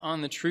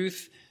on the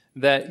truth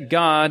that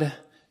God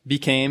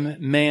became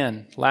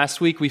man. Last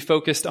week we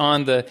focused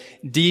on the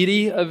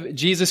deity of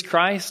Jesus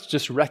Christ,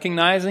 just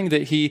recognizing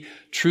that he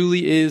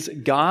truly is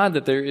God,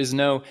 that there is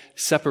no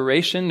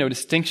separation, no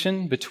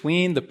distinction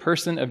between the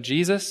person of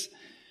Jesus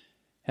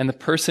and the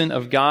person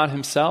of God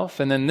himself.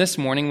 And then this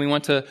morning we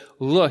want to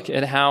look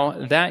at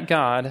how that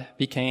God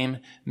became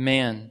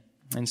man.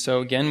 And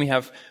so again, we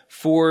have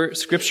 4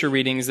 scripture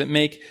readings that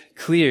make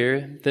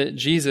clear that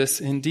Jesus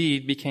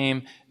indeed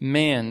became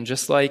man,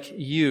 just like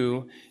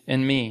you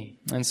and me.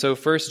 And so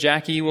first,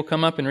 Jackie will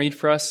come up and read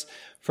for us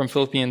from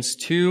Philippians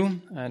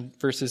 2,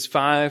 verses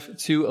 5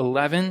 to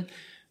 11,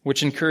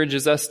 which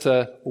encourages us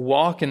to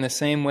walk in the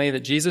same way that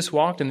Jesus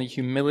walked, in the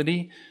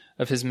humility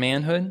of his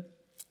manhood.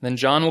 Then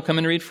John will come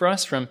and read for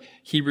us from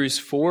Hebrews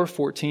 4,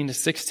 14 to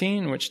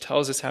 16, which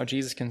tells us how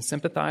Jesus can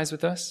sympathize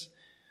with us.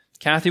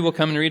 Kathy will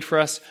come and read for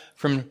us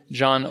from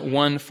John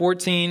 1,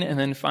 14, and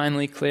then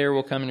finally Claire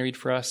will come and read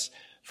for us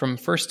from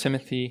 1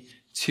 Timothy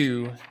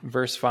 2,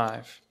 verse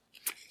 5.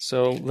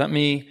 So let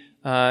me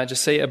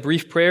just say a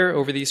brief prayer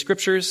over these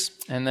scriptures,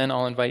 and then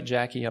I'll invite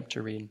Jackie up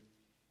to read.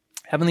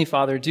 Heavenly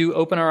Father, do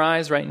open our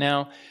eyes right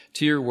now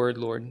to your word,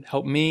 Lord.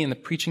 Help me in the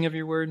preaching of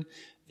your word,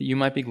 that you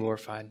might be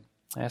glorified.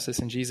 I ask this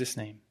in Jesus'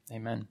 name.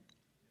 Amen.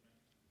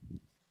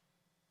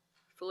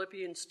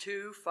 Philippians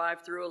 2,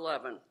 5 through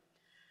 11.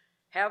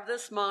 Have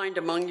this mind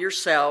among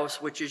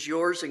yourselves, which is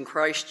yours in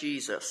Christ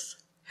Jesus,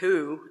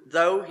 who,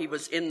 though he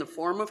was in the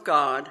form of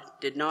God,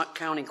 did not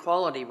count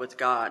equality with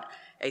God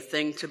a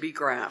thing to be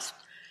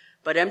grasped,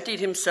 but emptied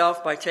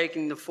himself by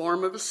taking the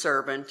form of a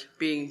servant,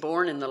 being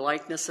born in the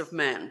likeness of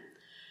men.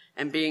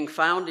 And being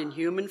found in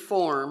human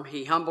form,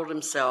 he humbled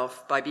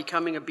himself by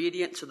becoming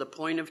obedient to the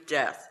point of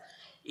death,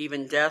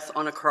 even death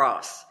on a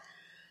cross.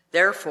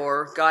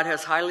 Therefore, God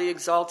has highly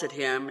exalted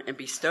him and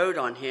bestowed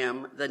on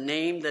him the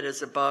name that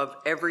is above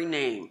every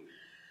name,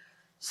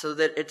 so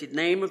that at the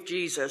name of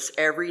Jesus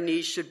every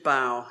knee should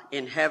bow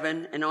in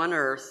heaven and on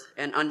earth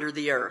and under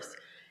the earth,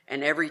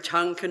 and every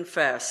tongue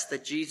confess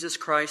that Jesus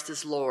Christ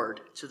is Lord,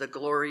 to the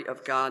glory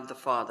of God the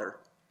Father.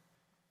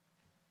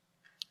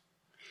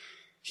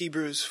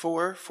 Hebrews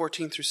 4,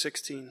 14 through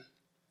 16.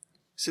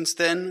 Since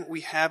then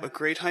we have a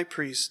great high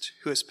priest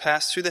who has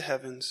passed through the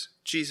heavens,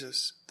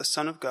 Jesus, the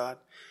Son of God.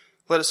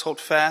 Let us hold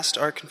fast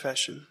our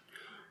confession.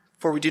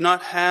 For we do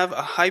not have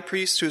a high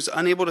priest who is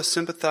unable to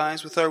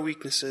sympathize with our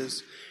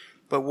weaknesses,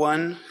 but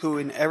one who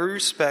in every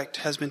respect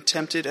has been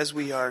tempted as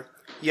we are,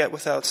 yet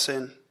without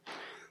sin.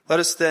 Let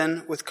us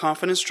then with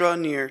confidence draw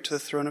near to the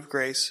throne of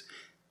grace,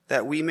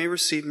 that we may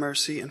receive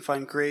mercy and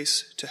find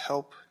grace to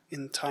help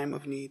in time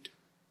of need.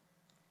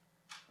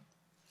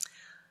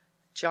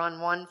 John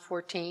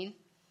 1:14.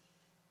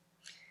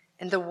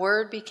 And the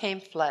Word became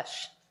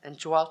flesh and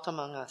dwelt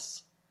among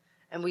us.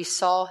 And we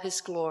saw his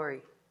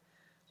glory,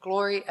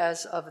 glory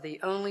as of the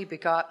only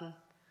begotten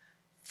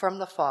from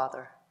the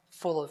Father,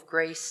 full of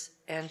grace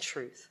and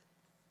truth.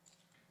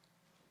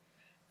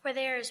 For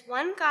there is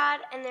one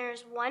God, and there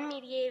is one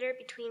mediator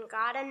between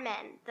God and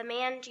men, the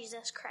man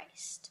Jesus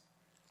Christ.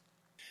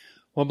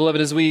 Well, beloved,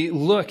 as we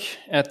look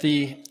at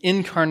the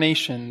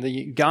incarnation,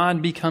 the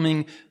God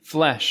becoming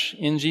flesh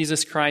in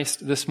Jesus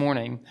Christ this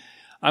morning,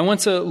 I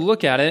want to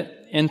look at it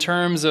in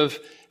terms of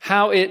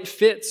how it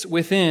fits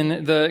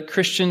within the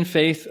Christian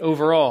faith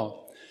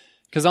overall.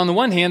 Because on the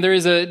one hand, there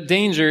is a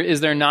danger,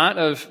 is there not,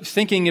 of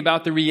thinking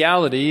about the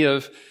reality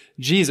of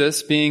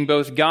Jesus being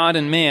both God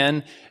and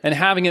man and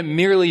having it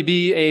merely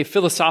be a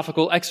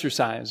philosophical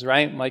exercise,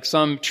 right? Like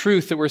some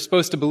truth that we're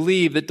supposed to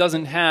believe that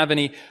doesn't have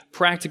any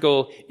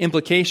practical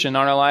implication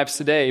on our lives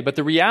today. But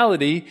the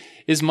reality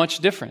is much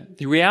different.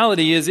 The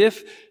reality is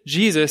if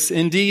Jesus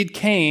indeed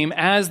came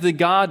as the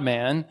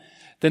God-man,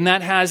 then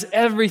that has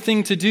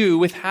everything to do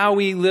with how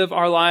we live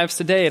our lives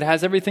today. It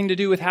has everything to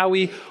do with how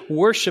we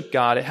worship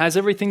God. It has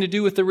everything to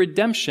do with the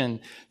redemption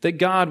that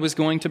God was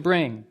going to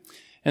bring.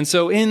 And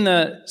so in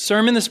the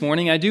sermon this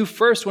morning, I do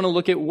first want to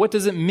look at what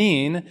does it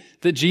mean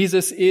that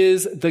Jesus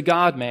is the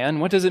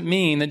God-man? What does it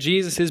mean that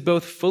Jesus is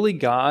both fully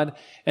God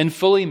and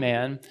fully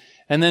man?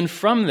 And then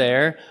from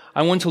there,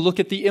 I want to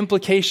look at the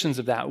implications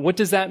of that. What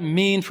does that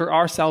mean for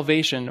our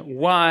salvation?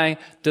 Why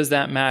does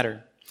that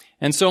matter?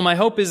 And so my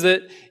hope is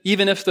that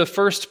even if the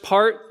first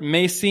part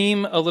may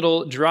seem a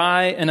little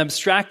dry and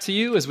abstract to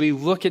you as we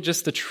look at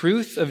just the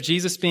truth of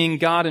Jesus being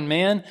God and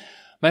man,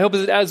 my hope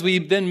is that as we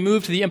then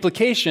move to the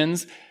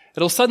implications,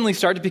 it'll suddenly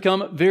start to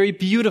become very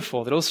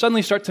beautiful. It'll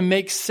suddenly start to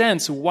make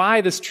sense why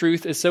this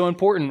truth is so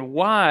important,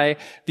 why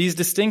these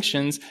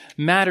distinctions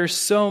matter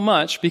so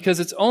much,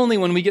 because it's only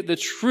when we get the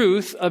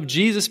truth of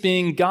Jesus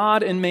being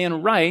God and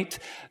man right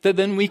that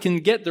then we can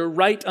get the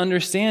right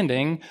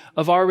understanding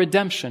of our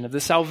redemption, of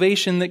the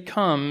salvation that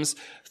comes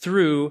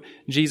through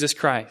Jesus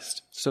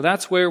Christ. So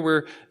that's where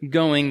we're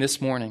going this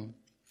morning.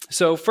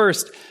 So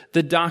first,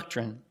 the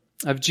doctrine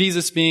of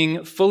Jesus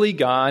being fully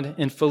God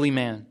and fully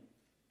man.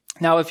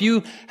 Now, if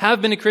you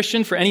have been a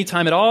Christian for any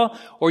time at all,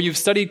 or you've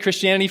studied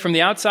Christianity from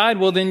the outside,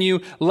 well, then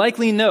you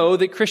likely know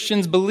that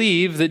Christians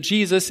believe that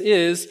Jesus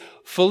is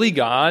fully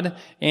God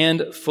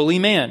and fully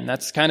man.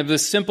 That's kind of the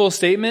simple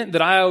statement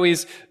that I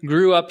always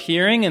grew up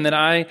hearing and that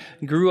I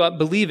grew up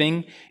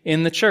believing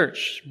in the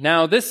church.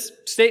 Now, this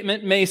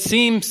statement may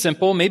seem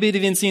simple, maybe it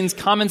even seems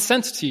common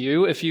sense to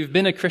you if you've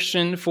been a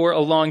Christian for a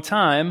long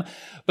time,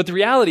 but the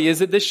reality is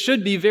that this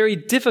should be very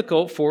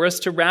difficult for us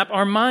to wrap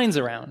our minds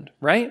around,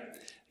 right?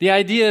 The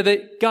idea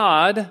that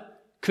God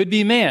could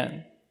be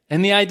man,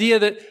 and the idea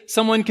that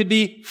someone could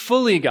be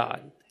fully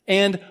God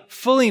and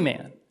fully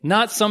man,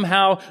 not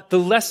somehow the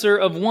lesser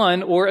of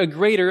one or a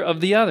greater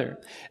of the other.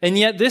 And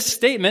yet this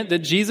statement that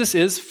Jesus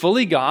is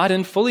fully God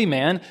and fully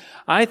man,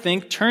 I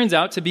think turns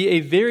out to be a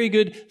very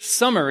good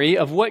summary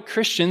of what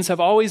Christians have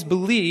always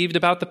believed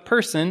about the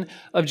person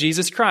of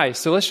Jesus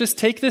Christ. So let's just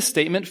take this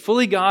statement,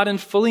 fully God and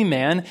fully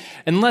man,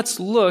 and let's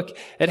look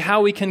at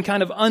how we can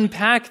kind of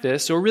unpack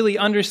this or really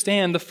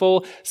understand the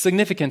full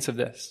significance of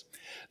this.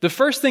 The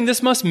first thing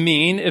this must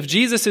mean, if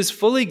Jesus is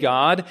fully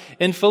God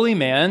and fully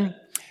man,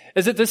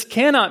 is that this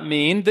cannot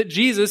mean that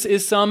Jesus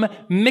is some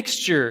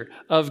mixture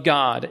of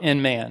God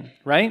and man,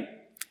 right?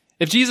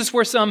 If Jesus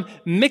were some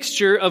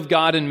mixture of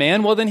God and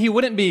man, well, then he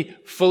wouldn't be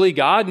fully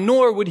God,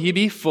 nor would he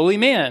be fully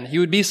man. He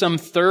would be some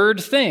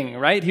third thing,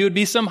 right? He would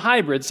be some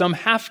hybrid, some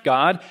half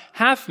God,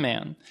 half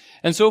man.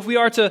 And so if we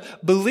are to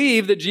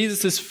believe that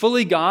Jesus is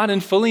fully God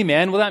and fully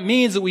man, well, that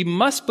means that we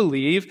must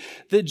believe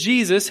that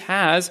Jesus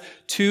has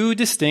two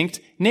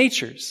distinct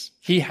natures.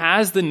 He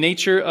has the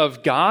nature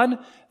of God,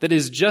 that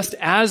is just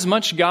as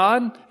much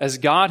God as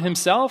God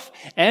himself,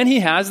 and he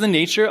has the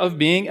nature of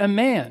being a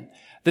man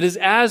that is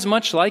as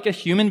much like a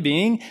human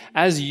being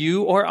as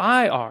you or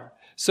I are.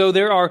 So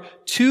there are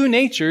two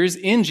natures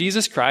in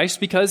Jesus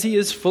Christ because he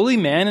is fully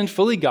man and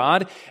fully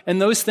God,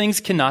 and those things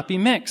cannot be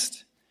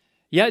mixed.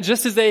 Yet,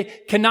 just as they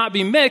cannot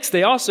be mixed,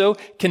 they also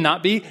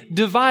cannot be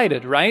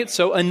divided, right?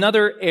 So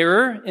another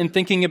error in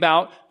thinking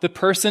about the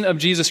person of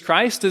Jesus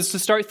Christ is to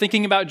start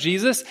thinking about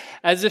Jesus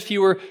as if he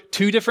were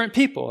two different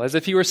people, as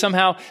if he were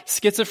somehow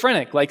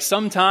schizophrenic. Like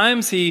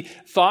sometimes he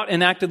thought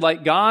and acted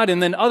like God,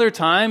 and then other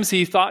times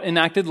he thought and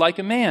acted like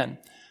a man.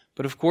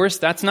 But of course,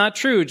 that's not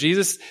true.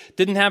 Jesus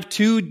didn't have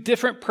two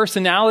different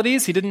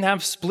personalities. He didn't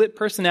have split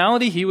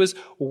personality. He was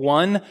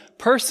one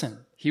person.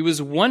 He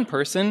was one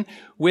person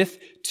with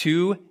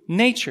two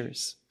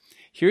natures.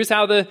 Here's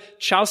how the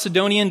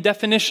Chalcedonian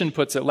definition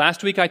puts it.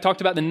 Last week I talked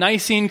about the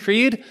Nicene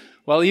Creed.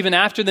 Well, even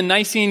after the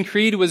Nicene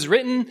Creed was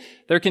written,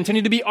 there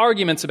continued to be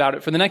arguments about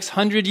it for the next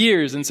 100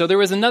 years. And so there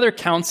was another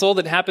council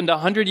that happened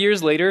 100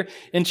 years later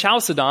in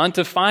Chalcedon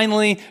to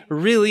finally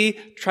really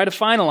try to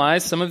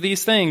finalize some of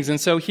these things. And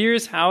so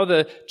here's how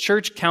the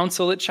church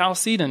council at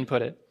Chalcedon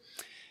put it.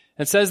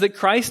 It says that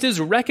Christ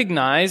is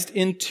recognized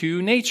in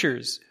two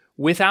natures,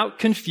 without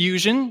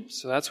confusion.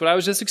 So that's what I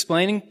was just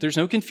explaining. There's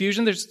no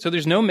confusion.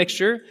 There's no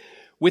mixture.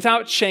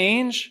 Without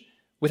change,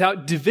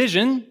 without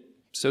division.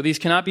 So these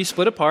cannot be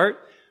split apart.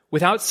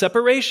 Without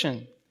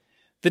separation.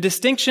 The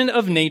distinction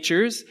of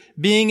natures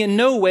being in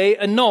no way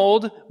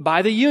annulled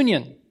by the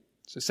union.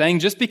 So saying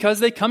just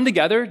because they come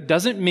together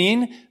doesn't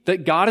mean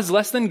that God is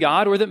less than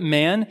God or that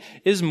man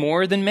is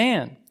more than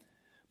man.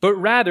 But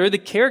rather the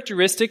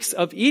characteristics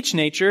of each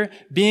nature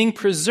being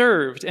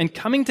preserved and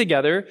coming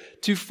together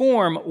to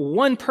form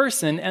one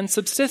person and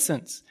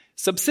subsistence,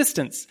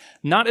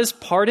 not as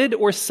parted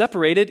or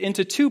separated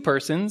into two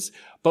persons,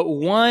 but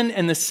one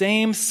and the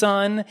same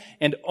Son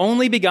and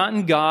only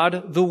begotten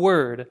God, the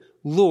Word,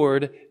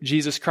 Lord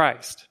Jesus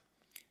Christ.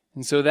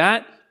 And so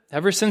that,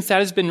 ever since that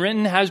has been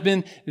written, has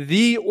been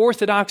the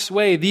orthodox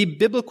way, the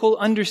biblical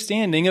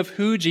understanding of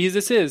who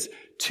Jesus is.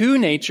 Two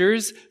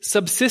natures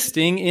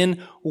subsisting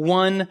in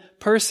one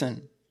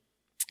person.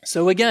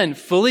 So again,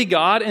 fully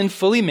God and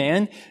fully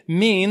man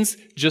means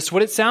just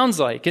what it sounds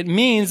like. It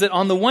means that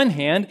on the one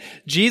hand,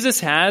 Jesus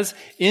has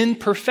in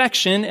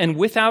perfection and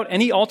without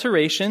any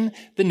alteration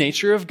the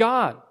nature of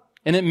God.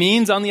 And it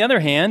means on the other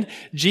hand,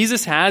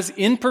 Jesus has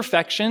in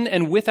perfection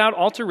and without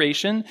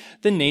alteration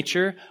the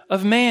nature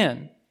of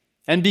man.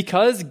 And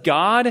because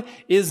God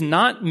is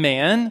not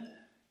man,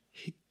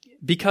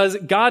 because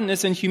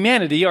godness and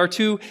humanity are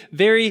two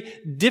very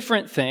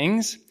different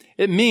things,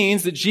 it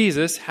means that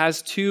Jesus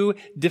has two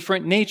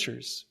different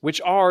natures,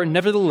 which are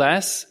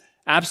nevertheless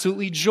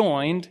absolutely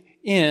joined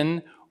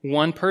in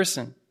one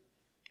person.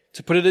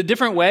 To put it a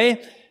different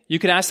way, you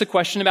could ask the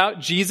question about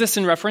Jesus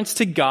in reference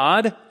to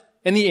God,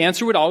 and the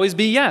answer would always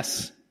be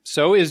yes.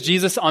 So is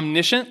Jesus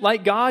omniscient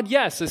like God?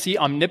 Yes. Is he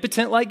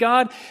omnipotent like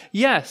God?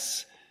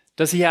 Yes.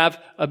 Does he have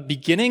a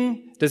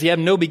beginning? Does he have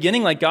no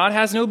beginning like God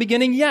has no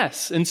beginning?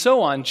 Yes. And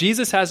so on.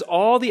 Jesus has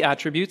all the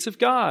attributes of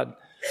God.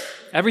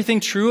 Everything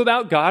true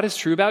about God is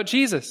true about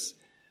Jesus.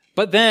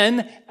 But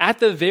then, at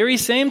the very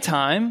same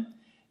time,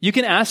 you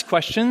can ask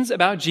questions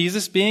about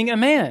Jesus being a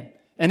man.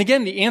 And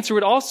again, the answer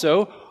would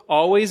also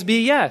always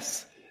be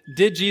yes.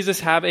 Did Jesus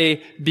have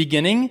a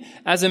beginning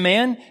as a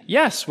man?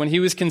 Yes, when he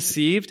was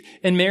conceived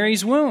in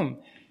Mary's womb.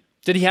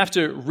 Did he have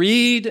to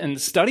read and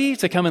study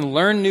to come and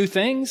learn new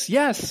things?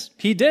 Yes,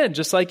 he did,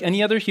 just like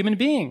any other human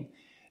being.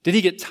 Did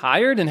he get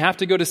tired and have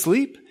to go to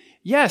sleep?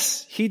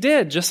 Yes, he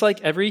did, just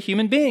like every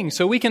human being.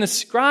 So we can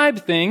ascribe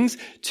things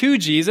to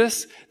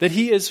Jesus that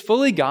he is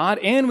fully God,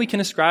 and we can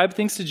ascribe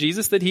things to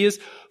Jesus that he is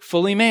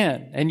fully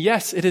man. And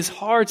yes, it is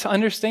hard to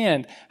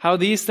understand how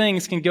these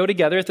things can go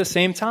together at the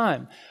same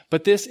time.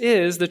 But this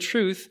is the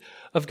truth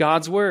of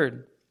God's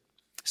word.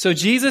 So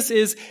Jesus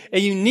is a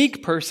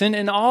unique person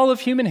in all of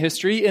human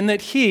history in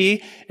that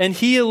he, and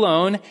he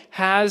alone,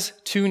 has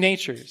two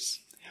natures.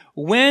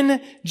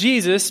 When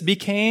Jesus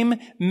became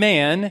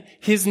man,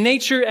 his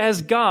nature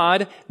as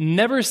God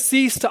never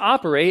ceased to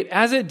operate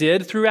as it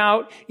did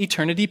throughout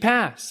eternity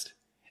past.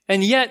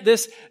 And yet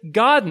this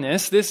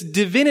godness, this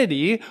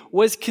divinity,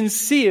 was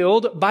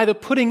concealed by the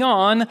putting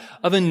on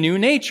of a new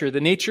nature, the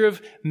nature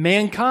of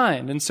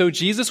mankind. And so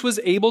Jesus was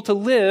able to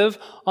live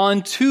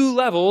on two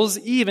levels,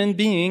 even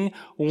being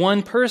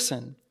one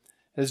person.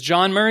 As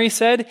John Murray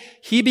said,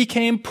 he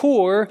became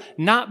poor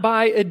not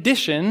by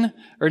addition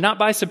or not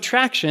by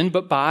subtraction,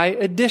 but by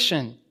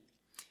addition.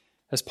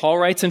 As Paul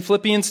writes in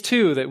Philippians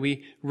 2 that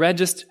we read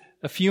just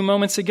a few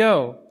moments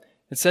ago,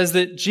 it says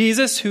that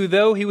Jesus, who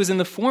though he was in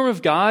the form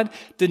of God,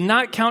 did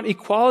not count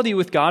equality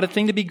with God a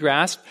thing to be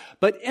grasped,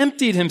 but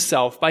emptied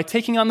himself by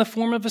taking on the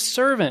form of a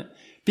servant,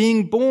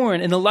 being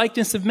born in the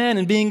likeness of men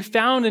and being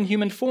found in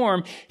human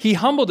form. He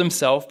humbled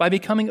himself by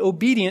becoming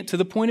obedient to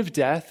the point of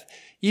death,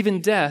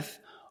 even death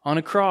on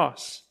a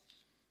cross.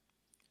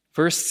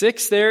 Verse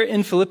 6 there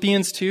in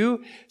Philippians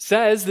 2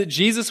 says that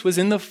Jesus was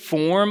in the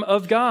form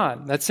of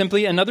God. That's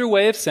simply another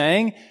way of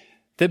saying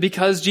that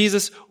because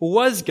Jesus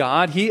was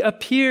God, he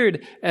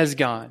appeared as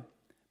God.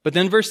 But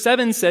then verse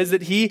 7 says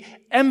that he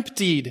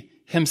emptied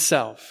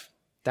himself.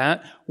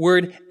 That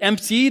word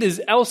emptied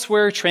is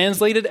elsewhere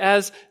translated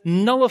as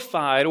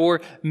nullified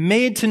or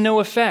made to no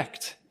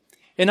effect.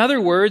 In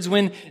other words,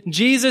 when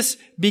Jesus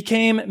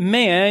became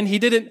man, he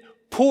didn't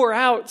pour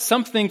out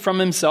something from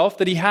himself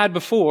that he had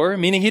before,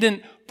 meaning he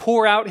didn't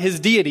pour out his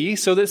deity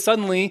so that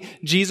suddenly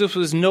Jesus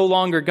was no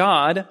longer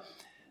God.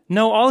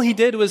 No, all he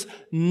did was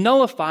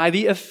nullify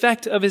the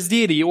effect of his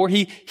deity, or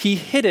he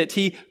hid it,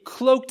 he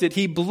cloaked it,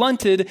 he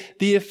blunted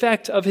the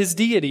effect of his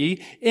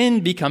deity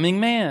in becoming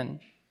man.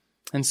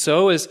 And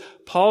so, as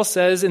Paul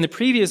says in the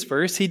previous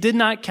verse, he did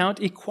not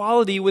count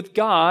equality with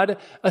God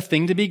a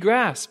thing to be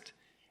grasped.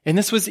 And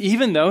this was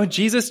even though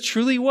Jesus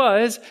truly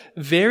was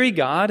very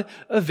God,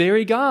 a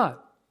very God.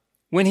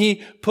 When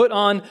he put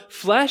on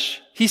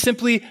flesh, he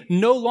simply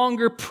no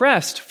longer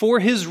pressed for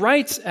his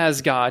rights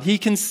as God. He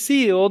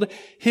concealed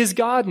his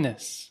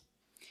godness.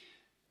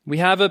 We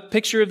have a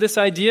picture of this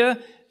idea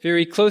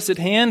very close at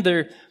hand.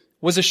 There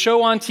was a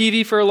show on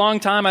TV for a long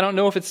time. I don't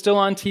know if it's still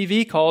on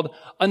TV, called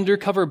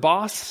Undercover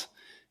Boss.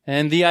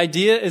 And the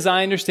idea, as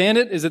I understand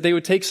it, is that they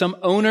would take some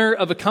owner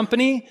of a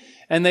company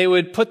and they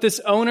would put this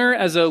owner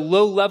as a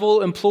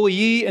low-level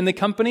employee in the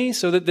company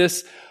so that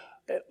this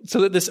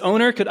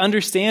owner could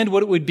understand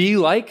what it would be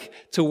like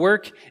to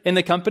work in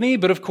the company.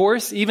 But of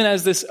course, even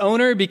as this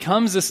owner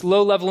becomes this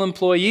low-level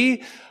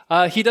employee,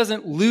 he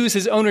doesn't lose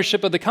his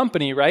ownership of the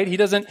company, right? He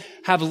doesn't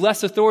have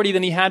less authority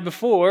than he had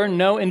before.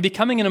 No, in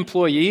becoming an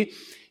employee,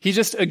 he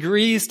just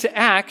agrees to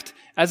act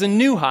as a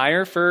new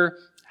hire for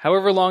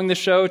however long the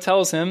show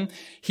tells him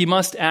he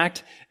must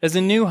act as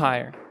a new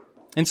hire.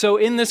 And so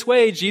in this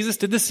way, Jesus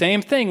did the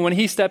same thing. When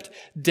he stepped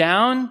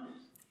down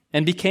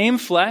and became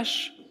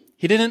flesh,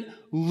 he didn't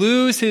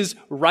lose his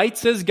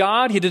rights as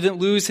God. He didn't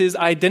lose his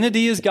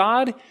identity as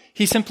God.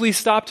 He simply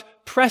stopped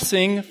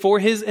pressing for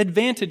his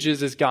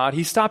advantages as God.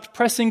 He stopped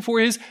pressing for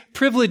his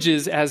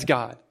privileges as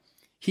God.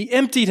 He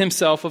emptied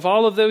himself of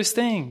all of those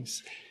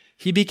things.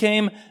 He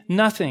became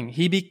nothing.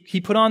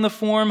 He put on the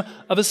form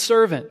of a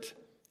servant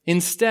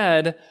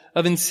instead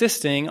of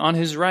insisting on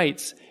his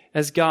rights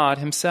as God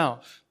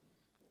himself.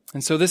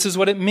 And so this is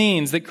what it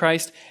means that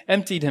Christ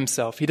emptied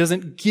himself. He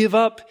doesn't give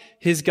up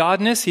his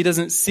godness. He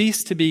doesn't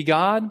cease to be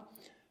God.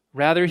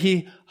 Rather,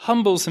 he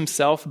humbles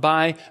himself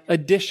by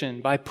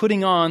addition, by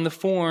putting on the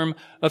form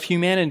of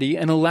humanity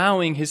and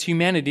allowing his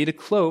humanity to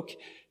cloak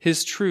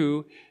his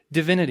true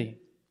divinity.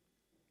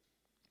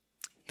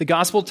 The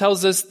Gospels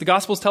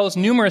tell us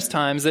numerous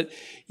times that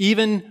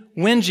even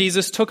when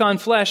Jesus took on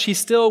flesh, he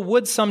still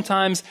would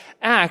sometimes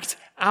act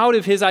out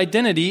of his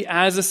identity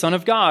as the Son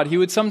of God. He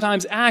would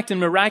sometimes act in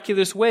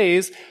miraculous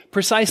ways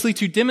precisely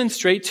to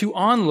demonstrate to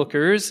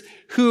onlookers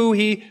who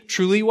he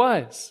truly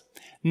was.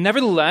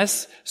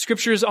 Nevertheless,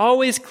 Scripture is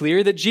always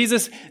clear that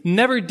Jesus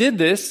never did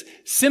this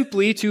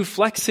simply to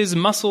flex his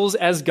muscles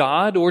as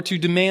God or to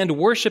demand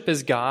worship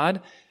as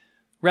God.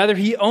 Rather,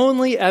 he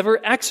only ever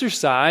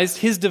exercised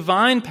his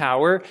divine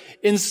power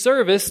in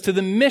service to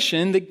the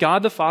mission that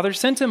God the Father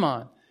sent him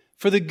on,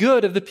 for the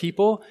good of the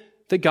people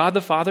that God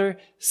the Father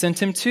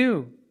sent him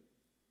to.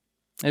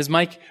 As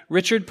Mike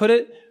Richard put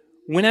it,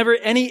 whenever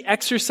any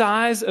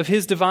exercise of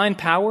his divine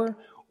power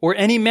or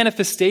any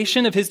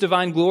manifestation of his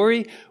divine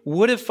glory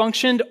would have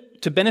functioned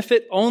to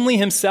benefit only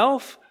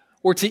himself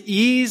or to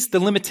ease the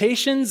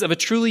limitations of a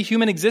truly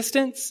human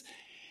existence,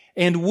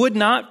 and would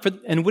not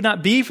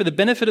be for the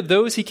benefit of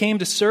those he came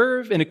to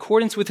serve in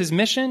accordance with his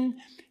mission,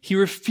 he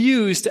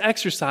refused to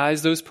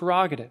exercise those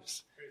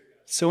prerogatives.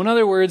 So in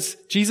other words,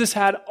 Jesus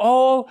had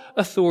all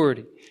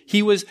authority.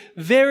 He was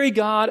very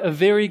God of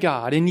very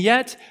God. And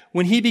yet,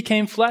 when he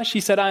became flesh, he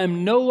said, I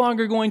am no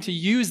longer going to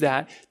use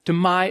that to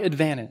my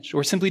advantage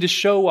or simply to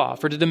show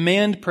off or to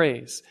demand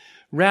praise.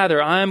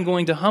 Rather, I am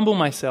going to humble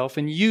myself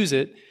and use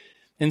it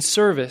in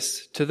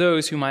service to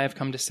those whom I have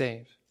come to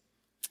save.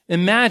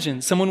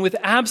 Imagine someone with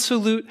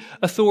absolute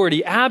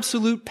authority,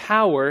 absolute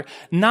power,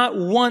 not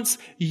once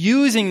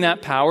using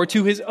that power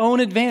to his own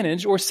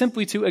advantage or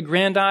simply to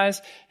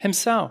aggrandize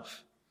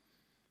himself.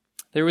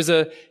 There was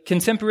a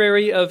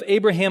contemporary of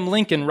Abraham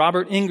Lincoln,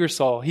 Robert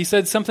Ingersoll. He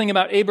said something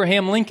about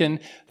Abraham Lincoln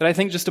that I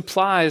think just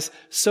applies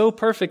so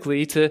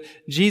perfectly to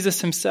Jesus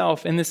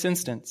himself in this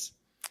instance.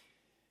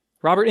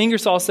 Robert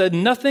Ingersoll said,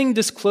 "Nothing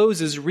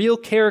discloses real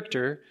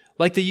character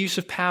like the use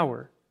of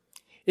power.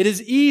 It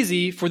is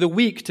easy for the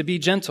weak to be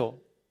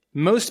gentle.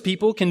 Most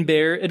people can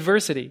bear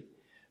adversity.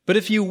 But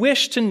if you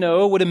wish to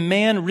know what a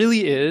man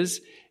really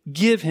is,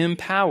 give him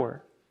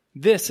power.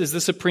 This is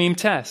the supreme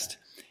test.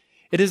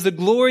 It is the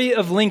glory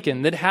of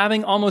Lincoln that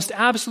having almost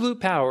absolute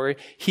power,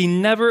 he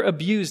never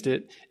abused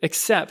it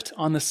except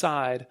on the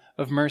side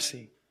of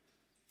mercy."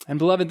 And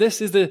beloved,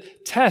 this is the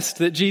test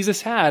that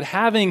Jesus had.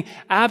 Having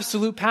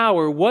absolute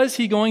power, was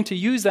he going to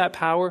use that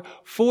power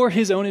for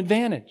his own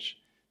advantage?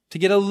 To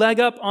get a leg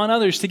up on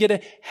others, to get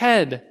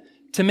ahead,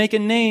 to make a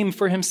name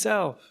for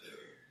himself?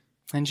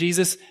 And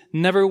Jesus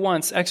never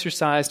once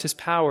exercised his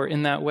power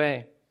in that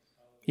way.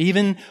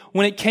 Even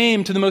when it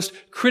came to the most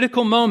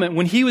critical moment,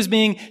 when he was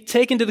being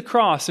taken to the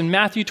cross in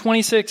Matthew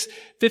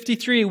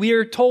 26:53, we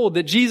are told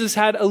that Jesus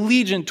had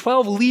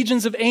 12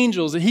 legions of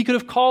angels that he could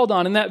have called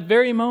on in that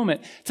very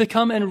moment to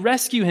come and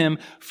rescue him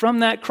from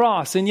that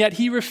cross. And yet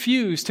he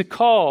refused to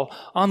call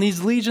on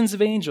these legions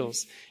of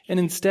angels and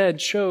instead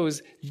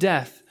chose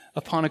death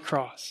upon a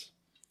cross.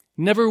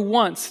 Never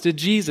once did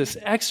Jesus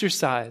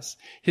exercise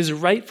his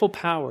rightful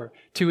power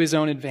to his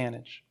own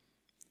advantage.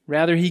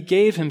 Rather, he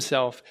gave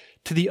himself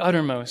to the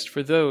uttermost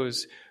for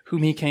those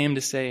whom he came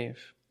to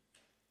save.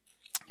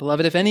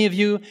 Beloved, if any of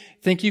you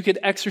think you could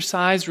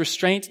exercise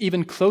restraint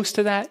even close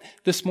to that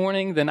this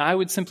morning, then I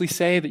would simply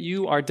say that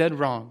you are dead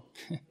wrong.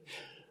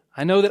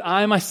 I know that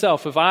I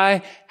myself, if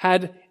I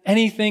had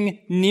anything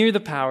near the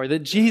power that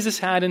Jesus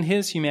had in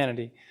his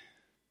humanity,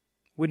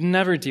 would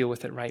never deal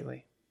with it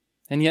rightly.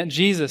 And yet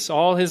Jesus,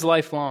 all his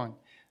life long,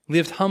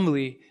 lived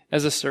humbly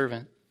as a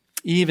servant,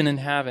 even in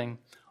having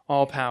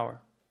all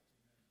power.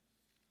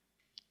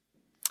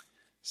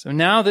 So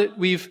now that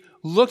we've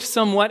looked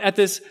somewhat at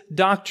this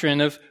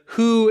doctrine of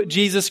who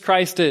Jesus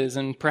Christ is,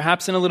 and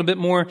perhaps in a little bit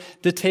more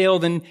detail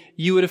than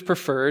you would have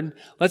preferred,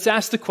 let's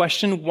ask the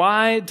question,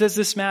 why does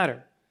this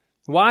matter?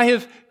 Why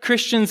have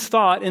Christians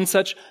thought in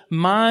such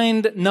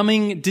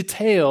mind-numbing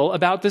detail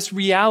about this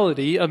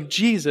reality of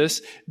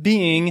Jesus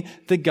being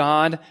the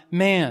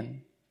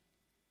God-man?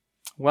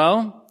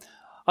 Well,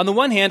 on the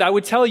one hand, I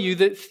would tell you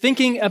that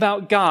thinking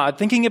about God,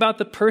 thinking about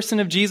the person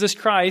of Jesus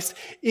Christ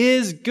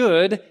is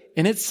good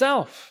in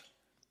itself.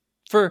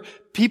 For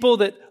people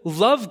that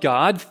love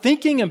God,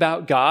 thinking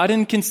about God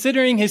and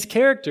considering his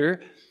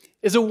character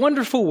is a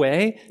wonderful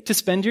way to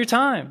spend your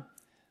time.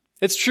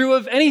 It's true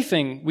of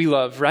anything we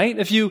love, right?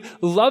 If you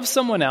love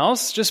someone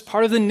else, just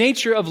part of the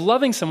nature of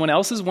loving someone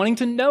else is wanting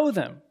to know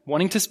them,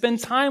 wanting to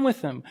spend time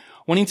with them,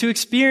 wanting to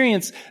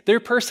experience their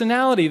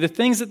personality, the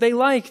things that they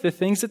like, the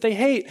things that they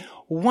hate,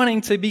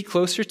 wanting to be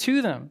closer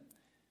to them.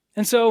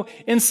 And so,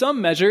 in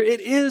some measure,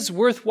 it is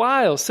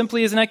worthwhile,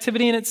 simply as an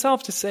activity in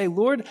itself, to say,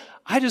 Lord,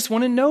 I just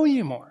want to know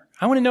you more.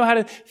 I want to know how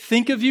to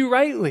think of you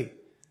rightly.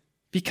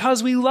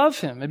 Because we love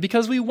him and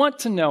because we want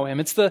to know him.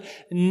 It's the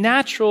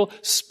natural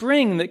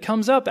spring that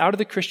comes up out of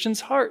the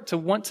Christian's heart to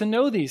want to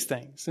know these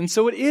things. And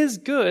so it is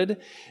good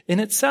in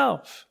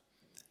itself.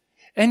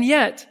 And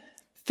yet,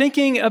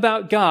 thinking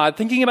about God,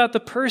 thinking about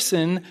the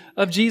person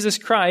of Jesus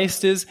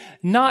Christ is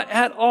not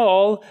at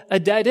all a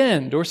dead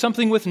end or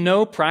something with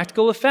no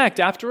practical effect.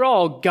 After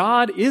all,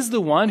 God is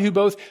the one who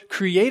both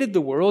created the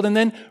world and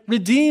then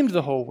redeemed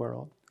the whole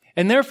world.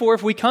 And therefore,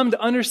 if we come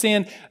to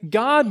understand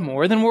God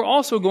more, then we're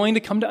also going to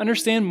come to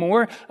understand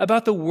more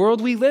about the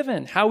world we live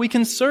in, how we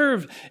can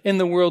serve in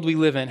the world we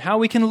live in, how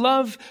we can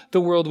love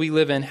the world we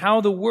live in, how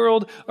the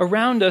world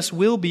around us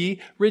will be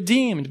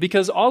redeemed,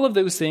 because all of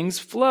those things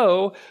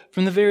flow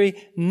from the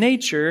very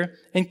nature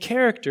and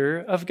character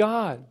of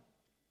God.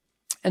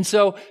 And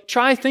so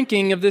try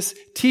thinking of this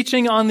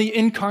teaching on the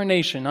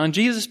incarnation, on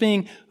Jesus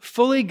being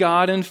fully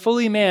God and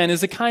fully man,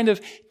 as a kind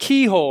of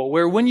keyhole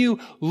where when you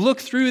look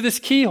through this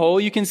keyhole,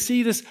 you can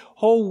see this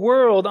whole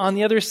world on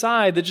the other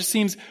side that just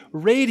seems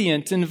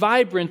radiant and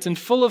vibrant and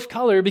full of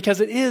color, because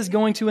it is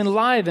going to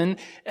enliven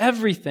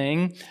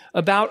everything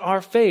about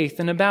our faith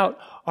and about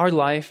our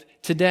life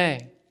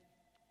today.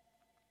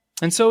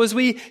 And so as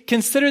we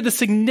consider the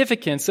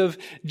significance of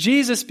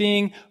Jesus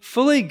being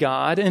fully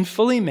God and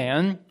fully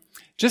man,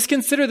 just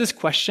consider this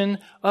question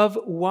of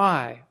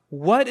why.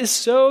 What is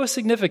so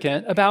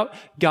significant about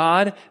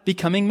God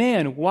becoming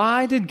man?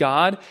 Why did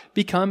God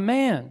become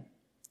man?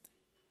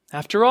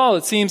 After all,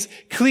 it seems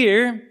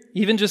clear,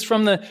 even just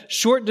from the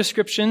short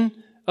description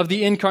of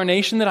the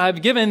incarnation that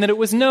I've given, that it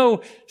was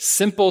no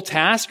simple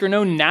task or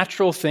no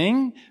natural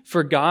thing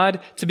for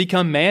God to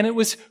become man. It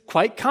was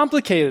quite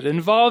complicated. It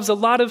involves a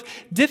lot of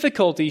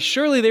difficulty.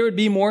 Surely there would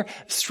be more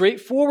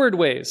straightforward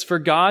ways for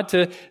God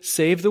to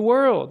save the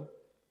world.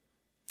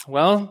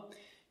 Well,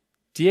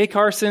 D.A.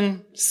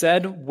 Carson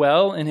said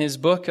well in his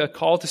book, A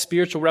Call to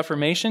Spiritual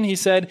Reformation. He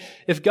said,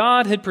 if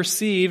God had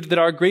perceived that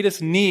our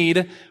greatest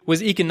need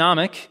was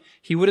economic,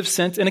 he would have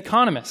sent an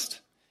economist.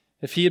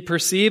 If he had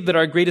perceived that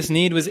our greatest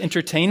need was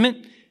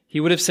entertainment,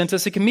 he would have sent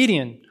us a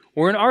comedian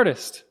or an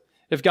artist.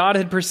 If God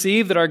had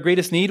perceived that our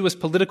greatest need was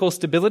political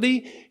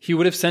stability, he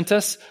would have sent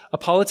us a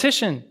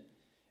politician.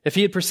 If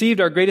he had perceived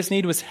our greatest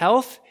need was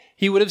health,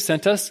 he would have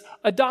sent us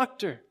a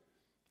doctor.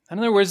 In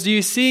other words, do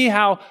you see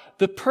how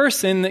the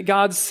person that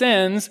God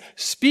sends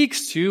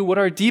speaks to what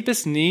our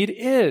deepest need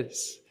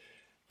is?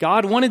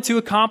 God wanted to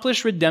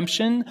accomplish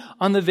redemption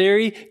on the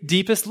very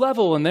deepest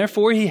level, and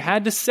therefore he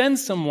had to send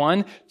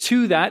someone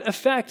to that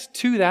effect,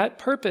 to that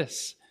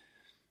purpose.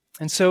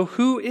 And so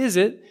who is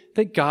it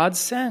that God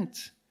sent?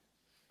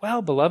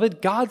 Well,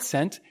 beloved, God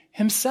sent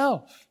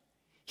himself.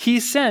 He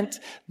sent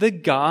the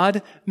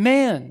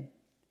God-man.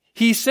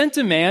 He sent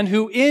a man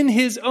who in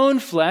his own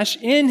flesh,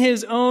 in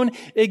his own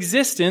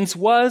existence,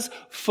 was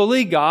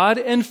fully God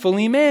and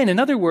fully man. In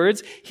other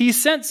words, he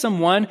sent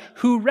someone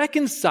who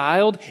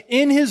reconciled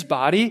in his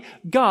body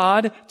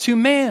God to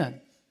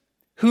man,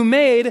 who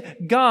made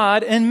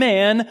God and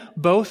man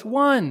both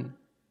one.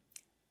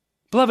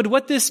 Beloved,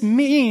 what this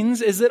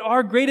means is that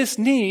our greatest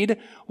need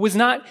was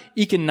not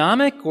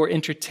economic or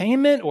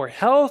entertainment or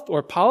health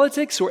or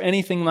politics or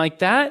anything like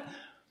that.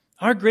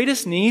 Our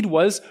greatest need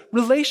was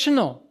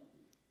relational.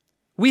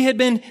 We had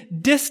been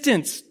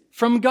distanced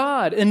from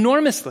God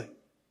enormously.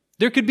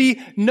 There could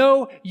be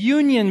no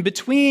union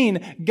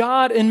between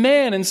God and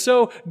man. And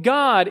so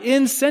God,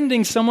 in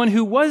sending someone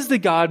who was the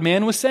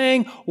God-man, was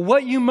saying,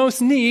 what you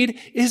most need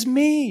is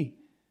me.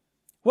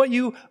 What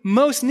you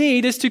most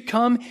need is to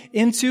come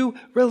into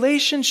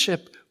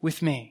relationship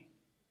with me.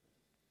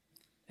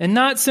 And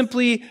not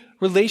simply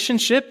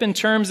relationship in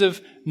terms of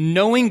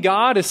knowing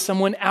God as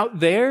someone out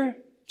there,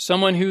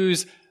 someone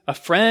who's a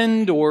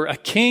friend or a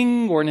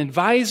king or an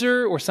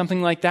advisor or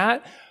something like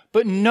that,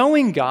 but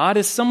knowing God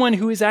as someone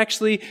who is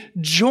actually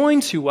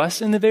joined to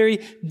us in the very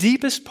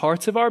deepest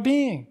parts of our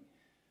being,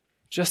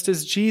 just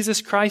as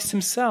Jesus Christ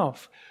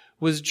himself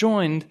was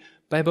joined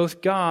by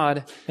both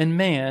God and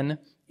man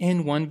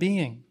in one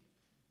being.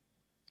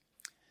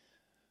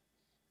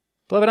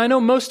 Beloved, I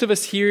know most of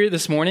us here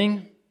this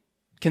morning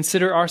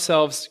consider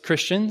ourselves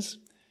Christians,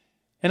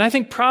 and I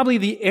think probably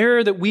the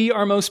error that we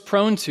are most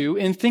prone to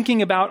in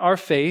thinking about our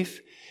faith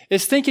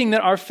is thinking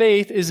that our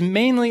faith is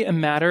mainly a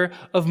matter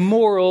of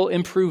moral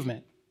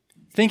improvement.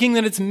 Thinking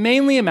that it's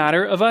mainly a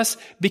matter of us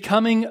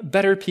becoming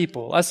better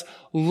people, us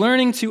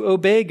learning to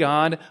obey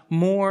God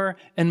more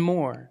and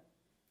more.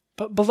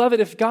 But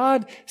beloved, if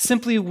God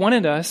simply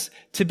wanted us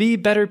to be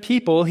better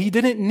people, he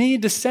didn't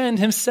need to send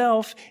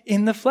himself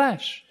in the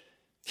flesh.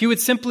 He would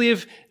simply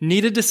have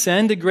needed to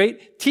send a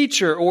great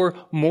teacher or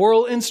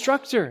moral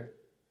instructor.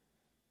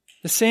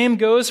 The same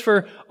goes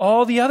for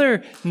all the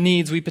other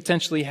needs we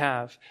potentially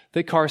have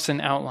that Carson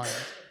outlined.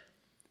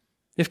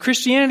 If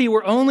Christianity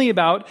were only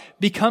about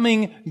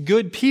becoming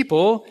good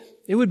people,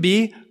 it would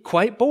be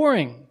quite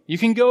boring. You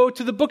can go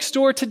to the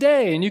bookstore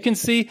today and you can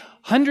see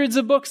hundreds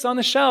of books on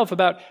the shelf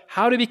about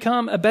how to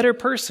become a better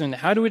person,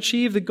 how to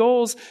achieve the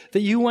goals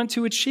that you want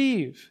to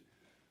achieve.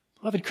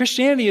 Beloved,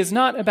 Christianity is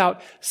not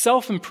about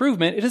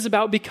self-improvement. It is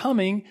about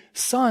becoming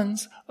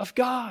sons of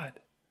God.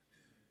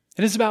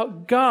 It is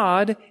about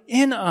God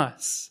in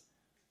us.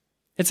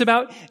 It's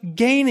about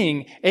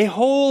gaining a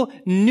whole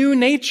new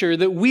nature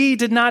that we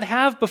did not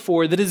have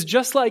before, that is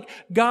just like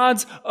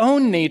God's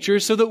own nature,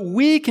 so that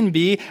we can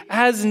be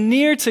as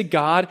near to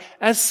God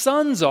as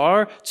sons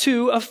are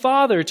to a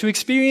father, to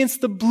experience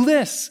the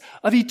bliss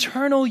of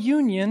eternal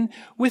union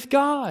with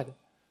God.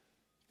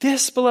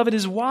 This, beloved,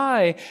 is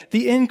why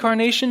the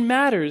incarnation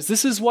matters.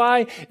 This is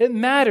why it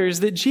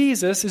matters that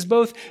Jesus is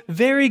both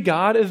very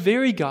God of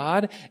very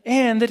God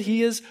and that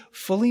he is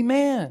fully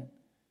man.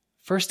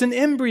 First an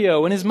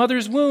embryo in his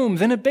mother's womb,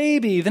 then a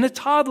baby, then a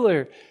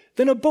toddler,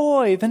 then a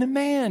boy, then a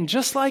man,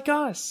 just like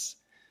us.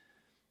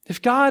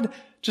 If God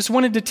just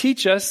wanted to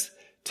teach us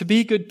to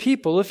be good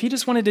people, if he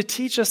just wanted to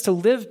teach us to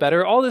live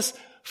better, all this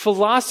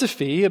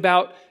philosophy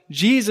about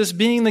Jesus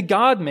being the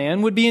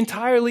God-man would be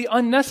entirely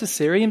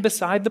unnecessary and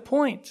beside the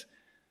point.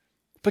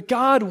 But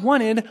God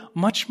wanted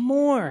much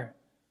more.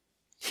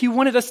 He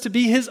wanted us to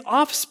be his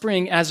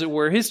offspring, as it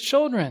were, his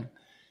children.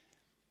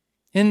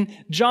 In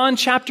John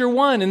chapter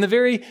 1, in the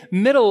very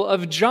middle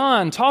of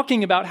John,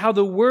 talking about how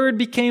the Word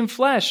became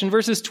flesh, in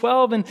verses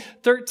 12 and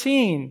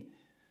 13,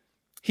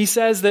 he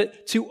says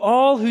that to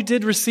all who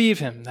did receive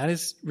him, that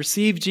is,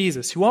 receive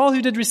Jesus, to all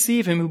who did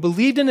receive him, who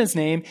believed in his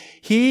name,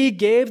 he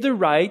gave the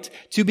right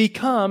to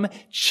become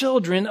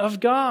children of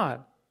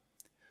God.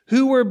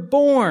 who were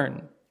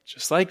born,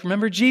 just like,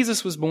 remember,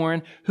 Jesus was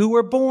born, who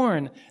were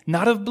born,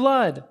 not of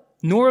blood,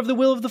 nor of the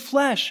will of the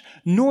flesh,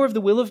 nor of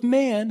the will of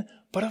man,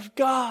 but of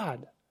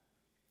God.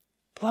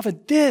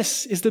 Beloved,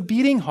 this is the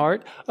beating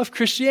heart of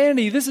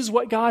Christianity. This is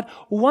what God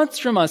wants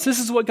from us. This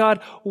is what God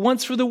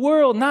wants for the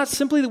world. Not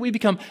simply that we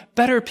become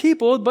better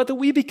people, but that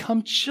we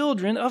become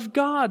children of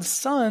God,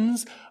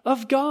 sons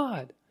of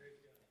God.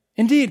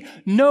 Indeed,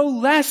 no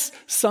less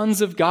sons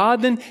of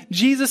God than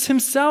Jesus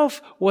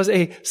himself was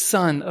a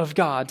son of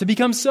God. To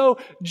become so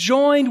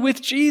joined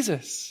with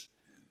Jesus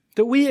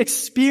that we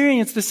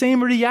experience the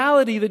same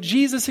reality that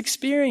Jesus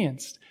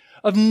experienced,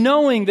 of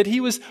knowing that he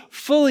was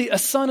fully a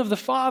son of the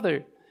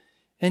Father,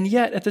 and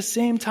yet at the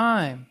same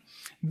time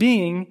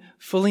being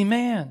fully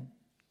man.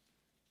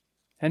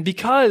 And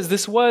because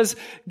this was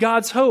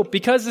God's hope,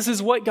 because this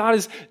is what God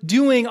is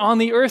doing on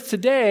the earth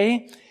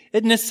today,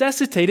 it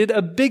necessitated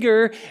a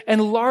bigger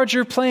and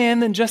larger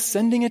plan than just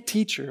sending a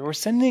teacher or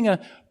sending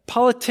a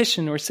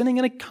politician or sending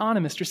an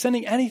economist or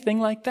sending anything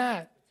like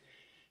that.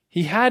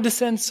 He had to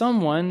send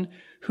someone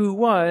who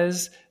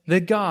was the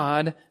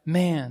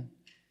God-man,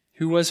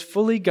 who was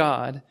fully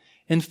God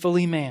and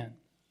fully man.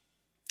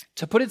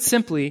 To put it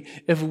simply,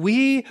 if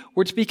we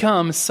were to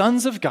become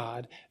sons of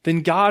God,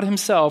 then God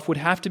himself would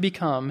have to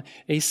become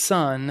a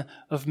son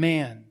of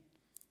man.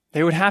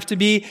 There would have to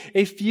be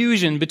a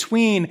fusion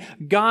between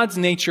God's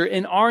nature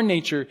and our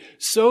nature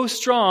so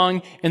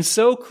strong and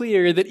so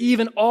clear that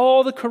even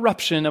all the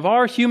corruption of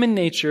our human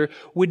nature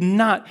would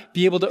not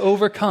be able to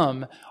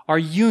overcome our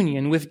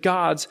union with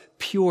God's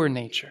pure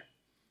nature.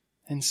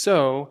 And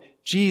so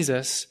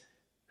Jesus,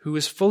 who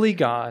is fully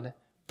God,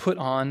 put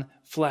on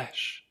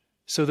flesh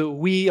so that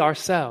we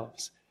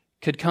ourselves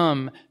could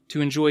come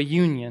to enjoy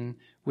union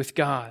with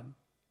God.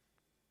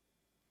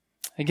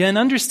 Again,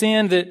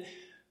 understand that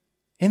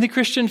in the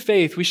Christian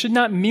faith, we should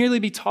not merely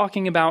be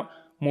talking about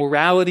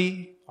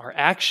morality, our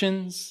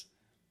actions,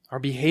 our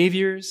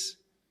behaviors.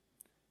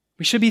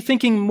 We should be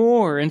thinking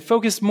more and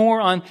focus more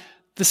on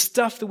the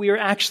stuff that we are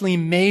actually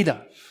made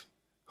of.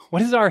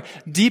 What is our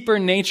deeper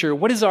nature?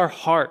 What is our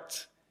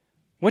heart?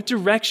 What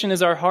direction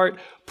is our heart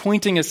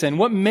pointing us in?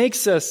 What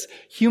makes us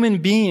human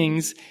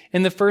beings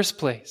in the first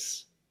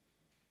place?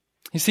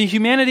 You see,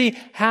 humanity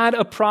had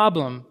a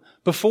problem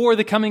before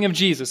the coming of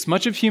Jesus.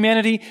 Much of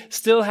humanity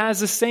still has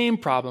the same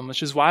problem,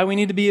 which is why we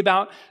need to be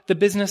about the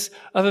business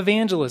of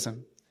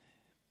evangelism.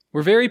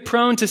 We're very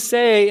prone to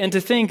say and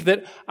to think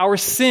that our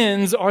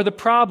sins are the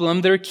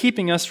problem that are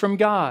keeping us from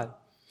God.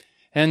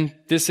 And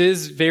this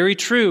is very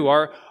true.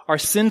 Our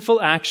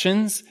sinful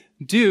actions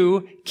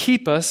do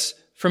keep us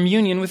from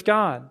union with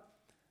God.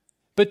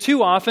 But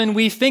too often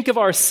we think of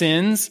our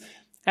sins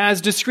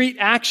as discrete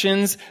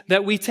actions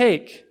that we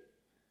take.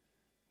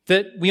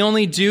 That we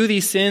only do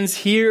these sins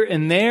here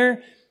and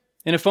there.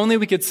 And if only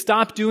we could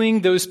stop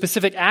doing those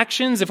specific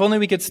actions, if only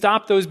we could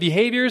stop those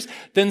behaviors,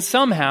 then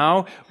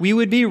somehow we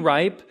would be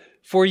ripe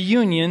for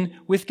union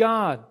with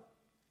God.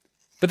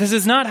 But this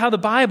is not how the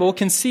Bible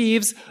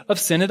conceives of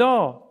sin at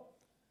all.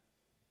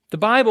 The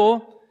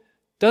Bible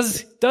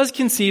does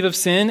conceive of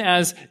sin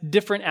as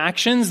different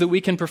actions that we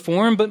can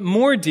perform, but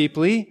more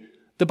deeply,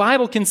 the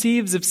Bible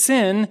conceives of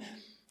sin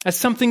as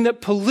something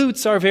that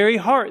pollutes our very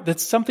heart.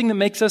 That's something that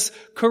makes us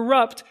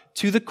corrupt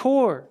to the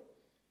core.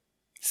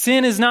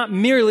 Sin is not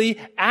merely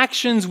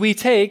actions we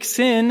take.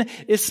 Sin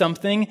is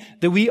something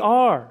that we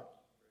are.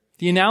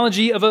 The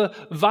analogy of a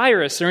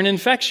virus or an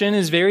infection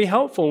is very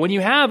helpful. When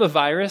you have a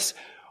virus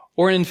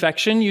or an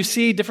infection, you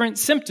see different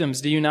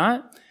symptoms, do you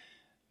not?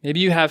 Maybe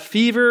you have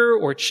fever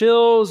or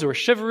chills or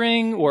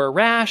shivering or a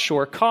rash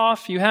or a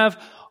cough. You have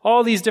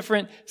all these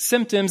different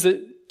symptoms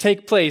that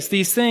take place,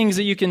 these things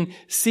that you can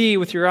see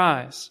with your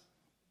eyes.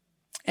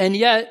 And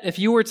yet, if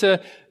you were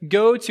to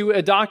go to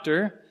a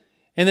doctor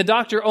and the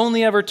doctor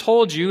only ever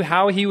told you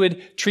how he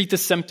would treat the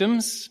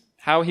symptoms,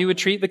 how he would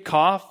treat the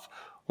cough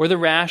or the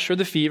rash or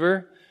the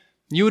fever,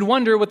 you would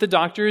wonder what the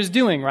doctor is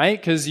doing, right?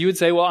 Because you would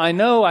say, well, I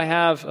know I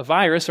have a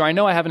virus or I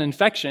know I have an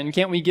infection.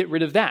 Can't we get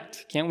rid of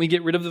that? Can't we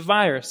get rid of the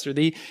virus or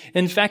the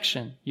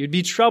infection? You'd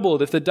be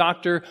troubled if the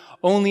doctor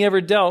only ever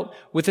dealt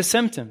with the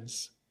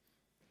symptoms.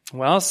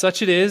 Well,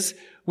 such it is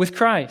with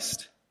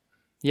Christ.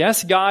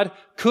 Yes, God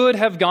could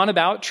have gone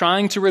about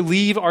trying to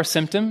relieve our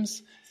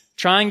symptoms,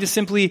 trying to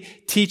simply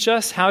teach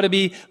us how to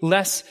be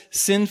less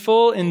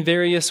sinful in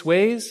various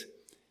ways.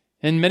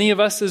 And many of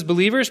us as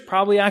believers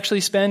probably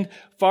actually spend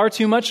far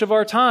too much of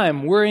our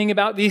time worrying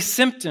about these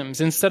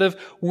symptoms instead of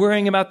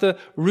worrying about the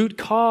root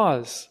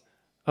cause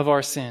of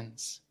our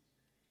sins.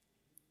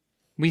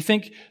 We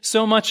think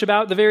so much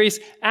about the various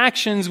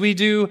actions we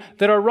do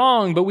that are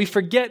wrong, but we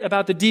forget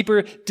about the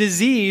deeper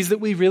disease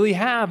that we really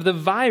have, the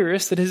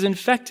virus that has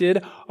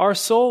infected our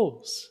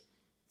souls.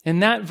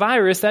 And that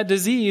virus, that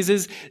disease,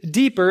 is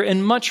deeper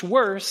and much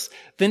worse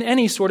than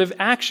any sort of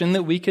action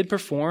that we could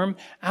perform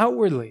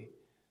outwardly.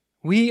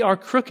 We are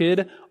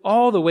crooked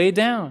all the way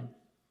down.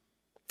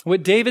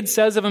 What David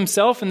says of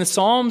himself in the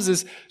Psalms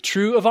is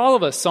true of all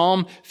of us.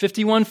 Psalm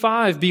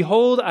 51:5,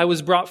 "Behold, I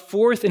was brought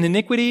forth in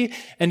iniquity,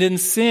 and in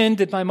sin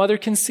did my mother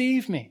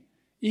conceive me."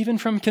 Even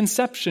from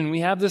conception, we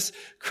have this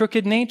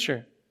crooked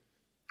nature.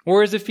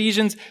 Or as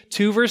Ephesians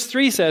 2 verse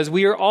 3 says,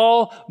 we are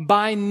all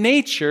by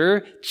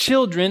nature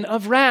children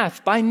of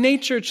wrath. By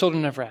nature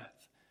children of wrath.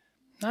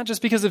 Not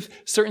just because of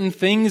certain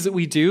things that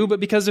we do, but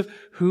because of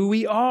who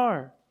we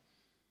are.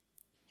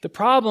 The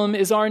problem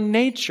is our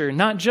nature,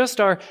 not just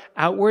our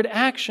outward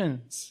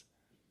actions.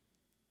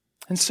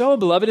 And so,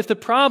 beloved, if the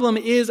problem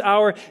is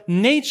our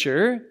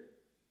nature,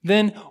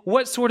 then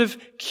what sort of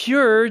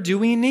cure do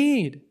we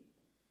need?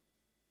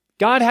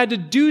 God had to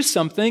do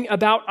something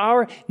about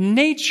our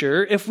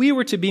nature if we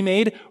were to be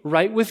made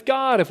right with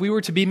God, if we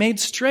were to be made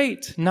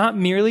straight, not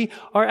merely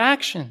our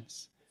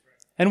actions.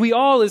 And we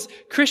all, as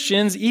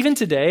Christians, even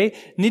today,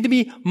 need to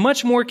be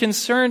much more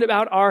concerned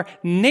about our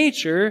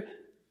nature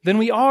than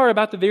we are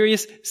about the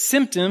various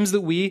symptoms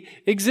that we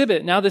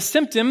exhibit. Now, the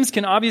symptoms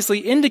can obviously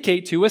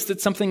indicate to us that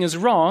something is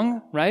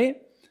wrong, right?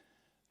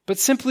 But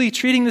simply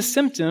treating the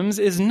symptoms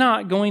is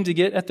not going to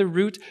get at the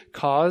root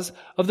cause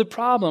of the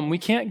problem. We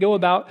can't go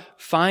about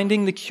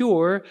finding the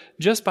cure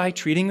just by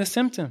treating the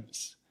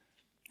symptoms.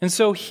 And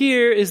so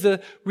here is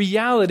the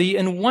reality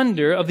and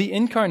wonder of the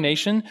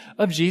incarnation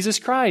of Jesus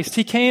Christ.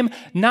 He came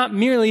not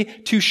merely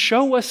to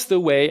show us the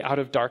way out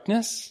of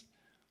darkness,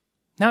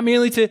 not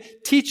merely to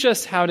teach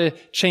us how to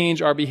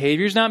change our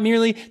behaviors, not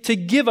merely to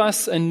give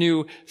us a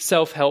new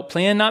self-help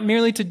plan, not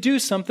merely to do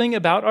something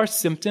about our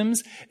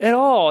symptoms at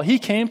all. He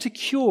came to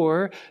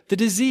cure the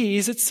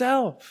disease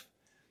itself.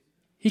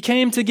 He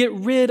came to get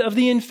rid of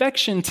the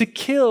infection, to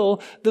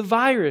kill the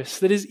virus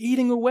that is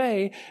eating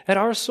away at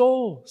our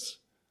souls.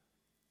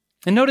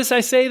 And notice I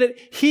say that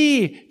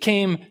He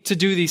came to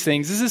do these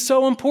things. This is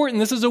so important.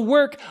 This is a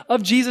work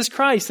of Jesus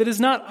Christ. It is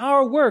not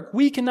our work.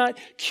 We cannot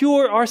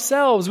cure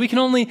ourselves. We can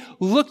only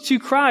look to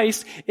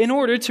Christ in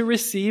order to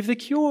receive the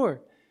cure.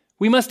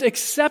 We must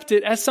accept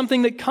it as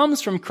something that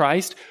comes from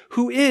Christ,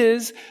 who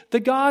is the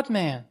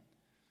God-man.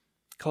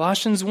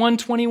 Colossians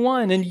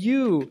 1:21, and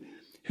you,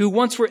 who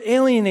once were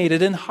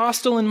alienated and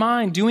hostile in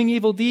mind, doing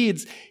evil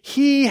deeds,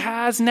 He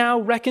has now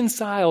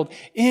reconciled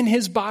in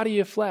His body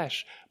of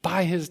flesh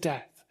by His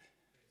death.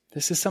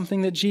 This is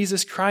something that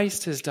Jesus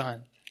Christ has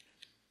done.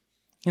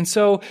 And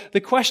so the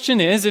question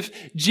is,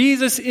 if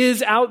Jesus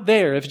is out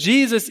there, if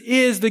Jesus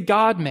is the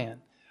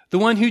God-man, the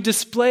one who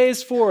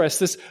displays for us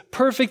this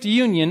perfect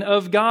union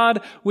of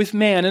God with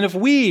man, and if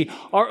we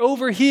are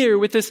over here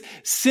with this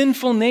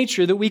sinful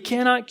nature that we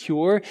cannot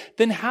cure,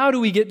 then how do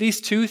we get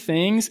these two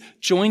things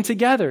joined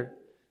together?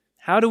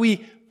 How do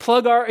we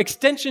plug our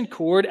extension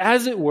cord,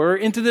 as it were,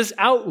 into this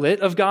outlet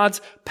of God's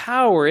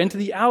power, into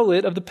the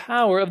outlet of the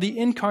power of the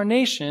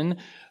incarnation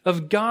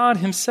of God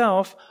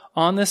Himself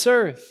on this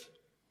earth?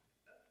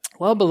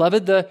 Well,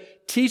 beloved, the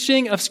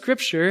teaching of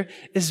Scripture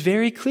is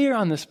very clear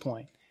on this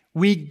point.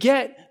 We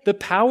get the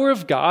power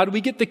of God, we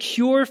get the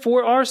cure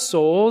for our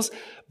souls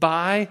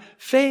by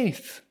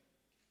faith.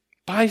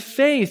 By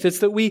faith, it's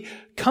that we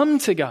come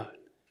to God.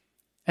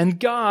 And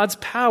God's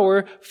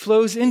power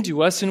flows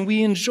into us, and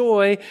we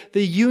enjoy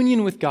the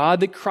union with God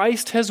that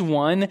Christ has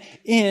won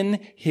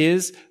in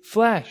His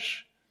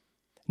flesh.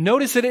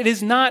 Notice that it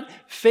is not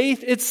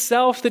faith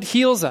itself that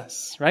heals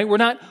us, right? We're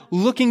not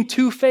looking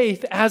to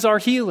faith as our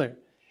healer.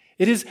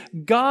 It is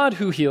God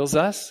who heals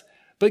us,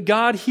 but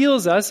God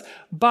heals us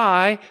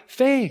by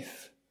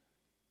faith.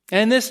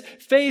 And this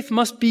faith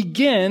must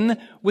begin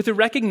with the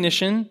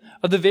recognition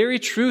of the very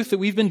truth that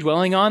we've been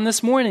dwelling on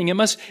this morning. It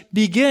must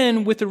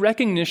begin with the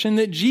recognition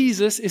that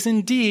Jesus is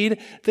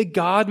indeed the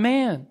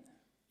God-man,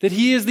 that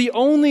He is the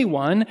only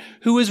one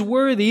who is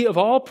worthy of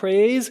all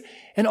praise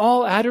and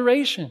all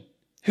adoration,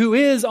 who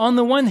is, on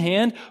the one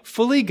hand,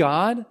 fully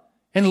God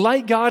and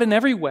like God in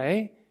every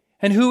way,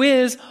 and who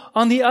is,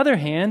 on the other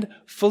hand,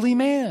 fully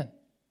man.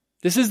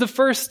 This is the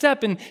first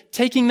step in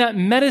taking that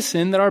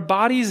medicine that our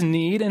bodies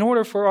need in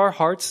order for our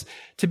hearts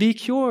to be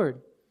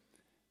cured.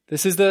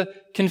 This is the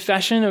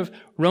confession of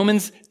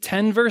Romans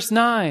 10 verse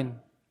 9,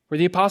 where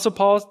the Apostle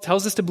Paul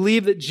tells us to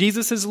believe that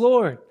Jesus is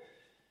Lord.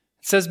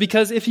 It says,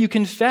 because if you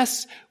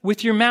confess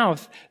with your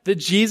mouth that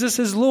Jesus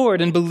is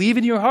Lord and believe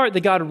in your heart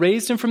that God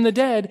raised Him from the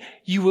dead,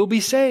 you will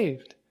be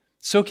saved.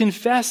 So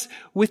confess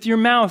with your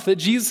mouth that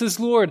Jesus is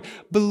Lord.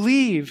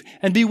 Believe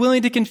and be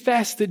willing to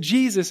confess that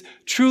Jesus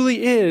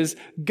truly is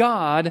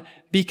God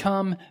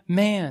become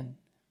man.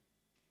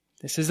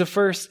 This is the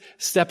first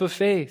step of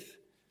faith.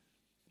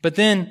 But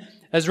then,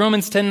 as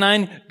Romans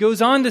 10:9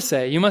 goes on to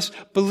say, you must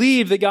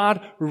believe that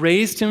God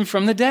raised Him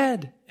from the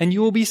dead, and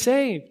you will be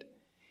saved.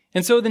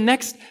 And so the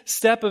next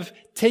step of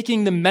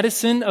taking the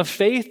medicine of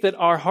faith that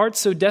our hearts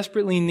so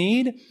desperately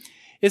need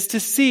is to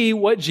see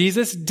what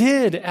Jesus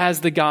did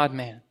as the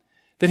God-man.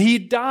 That He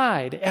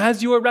died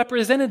as your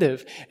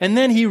representative, and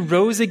then He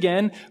rose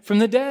again from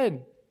the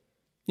dead.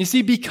 You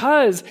see,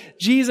 because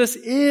Jesus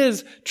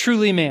is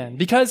truly man,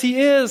 because He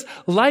is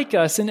like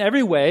us in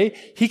every way,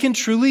 He can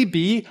truly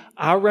be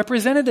our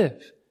representative.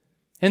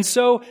 And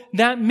so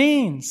that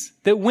means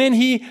that when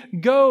He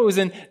goes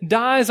and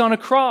dies on a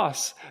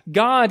cross,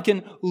 God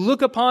can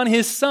look upon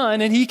His Son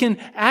and He can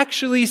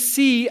actually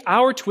see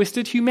our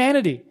twisted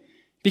humanity.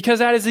 Because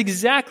that is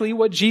exactly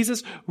what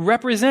Jesus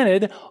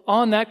represented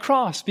on that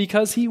cross,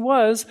 because he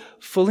was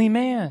fully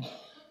man.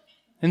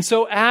 And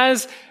so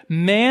as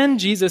man,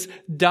 Jesus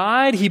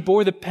died, he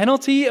bore the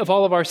penalty of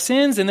all of our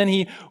sins, and then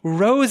he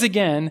rose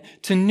again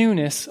to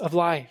newness of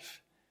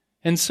life.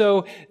 And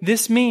so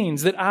this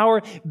means that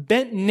our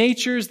bent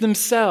natures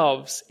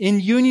themselves, in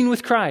union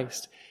with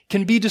Christ,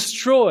 can be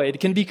destroyed,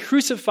 can be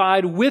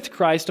crucified with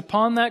Christ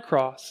upon that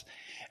cross.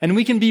 And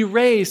we can be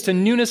raised to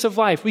newness of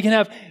life. We can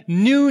have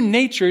new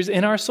natures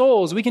in our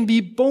souls. We can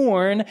be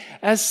born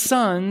as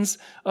sons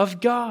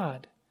of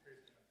God.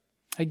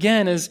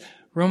 Again, as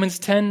Romans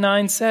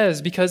 10:9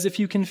 says, because if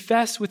you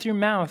confess with your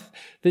mouth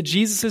that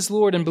Jesus is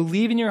Lord and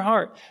believe in your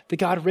heart that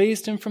God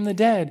raised him from the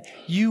dead,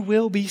 you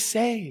will be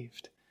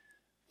saved.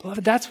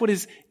 Beloved, that's what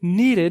is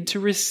needed to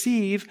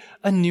receive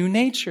a new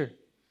nature.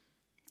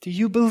 Do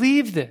you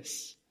believe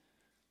this?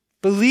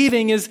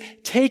 Believing is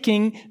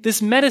taking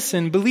this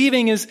medicine.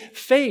 Believing is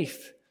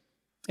faith.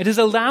 It is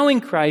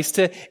allowing Christ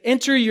to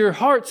enter your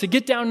heart, to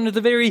get down into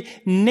the very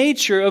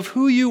nature of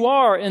who you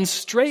are and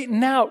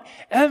straighten out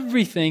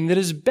everything that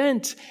is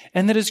bent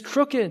and that is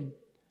crooked.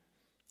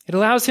 It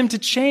allows him to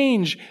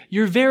change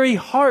your very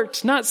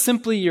heart, not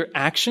simply your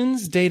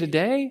actions day to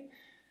day,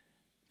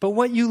 but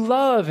what you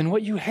love and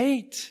what you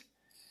hate.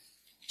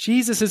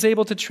 Jesus is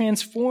able to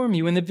transform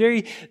you in the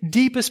very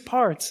deepest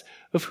parts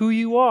of who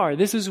you are.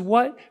 This is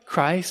what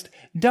Christ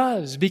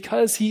does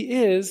because he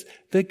is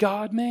the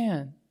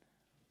God-man.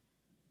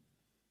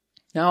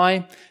 Now,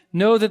 I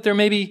know that there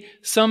may be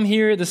some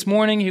here this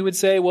morning who would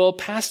say, well,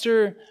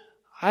 Pastor,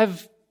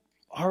 I've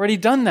already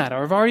done that,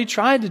 or I've already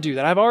tried to do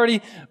that. I've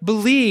already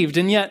believed,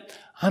 and yet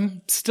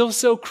I'm still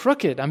so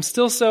crooked. I'm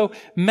still so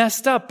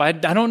messed up. I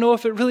don't know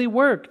if it really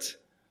worked.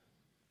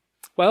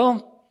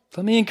 Well,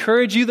 let me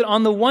encourage you that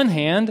on the one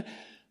hand,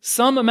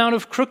 some amount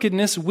of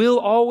crookedness will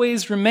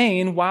always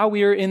remain while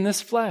we are in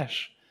this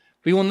flesh.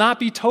 We will not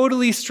be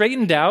totally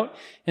straightened out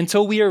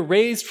until we are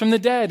raised from the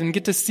dead and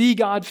get to see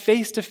God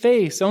face to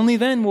face. Only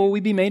then will we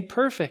be made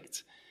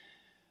perfect.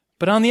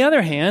 But on the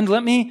other hand,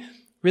 let me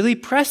really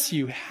press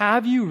you.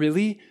 Have you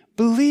really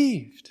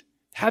believed?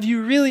 Have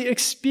you really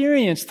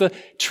experienced the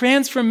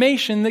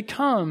transformation that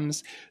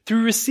comes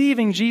through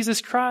receiving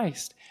Jesus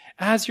Christ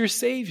as your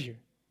Savior?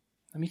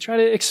 Let me try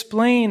to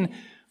explain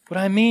what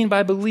I mean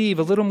by believe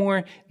a little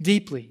more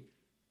deeply.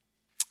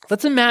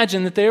 Let's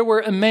imagine that there were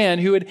a man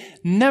who had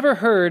never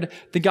heard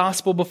the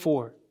gospel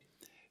before,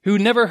 who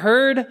never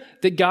heard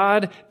that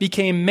God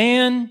became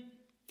man.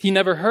 He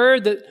never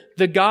heard that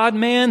the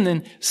God-man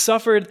then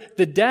suffered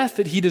the death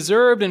that he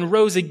deserved and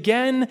rose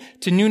again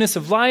to newness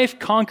of life,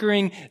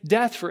 conquering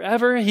death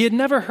forever. He had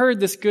never heard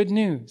this good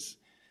news.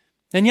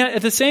 And yet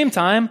at the same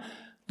time,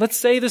 let's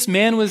say this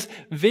man was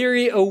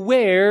very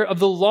aware of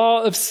the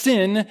law of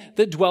sin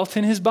that dwelt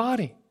in his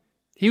body.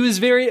 He was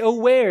very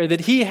aware that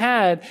he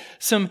had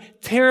some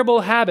terrible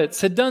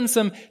habits, had done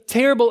some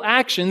terrible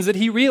actions that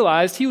he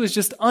realized he was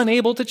just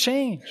unable to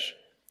change.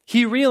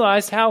 He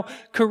realized how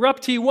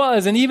corrupt he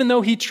was, and even though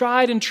he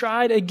tried and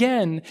tried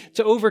again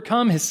to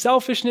overcome his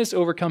selfishness,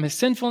 overcome his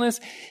sinfulness,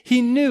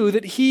 he knew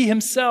that he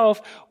himself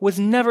was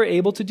never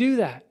able to do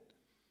that.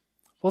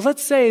 Well,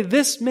 let's say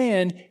this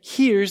man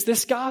hears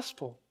this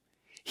gospel,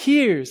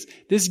 hears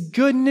this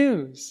good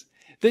news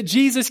that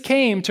Jesus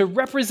came to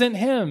represent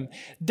him,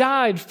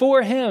 died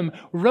for him,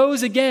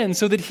 rose again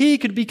so that he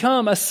could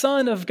become a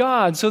son of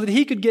God, so that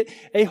he could get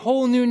a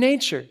whole new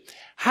nature.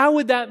 How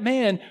would that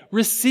man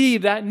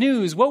receive that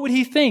news? What would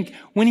he think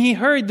when he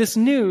heard this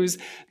news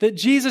that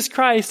Jesus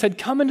Christ had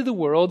come into the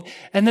world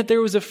and that there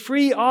was a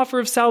free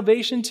offer of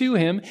salvation to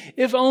him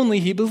if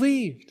only he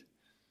believed?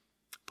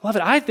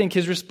 Beloved, I think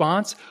his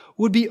response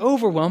would be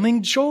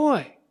overwhelming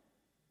joy.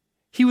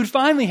 He would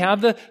finally have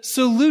the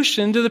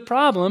solution to the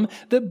problem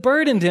that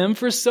burdened him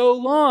for so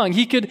long.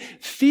 He could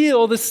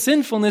feel the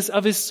sinfulness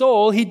of his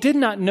soul. He did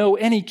not know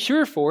any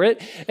cure for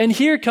it. And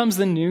here comes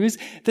the news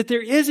that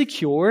there is a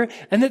cure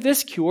and that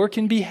this cure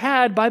can be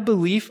had by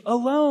belief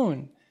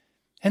alone.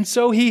 And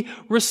so he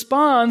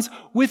responds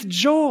with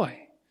joy.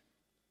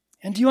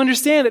 And do you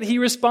understand that he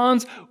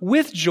responds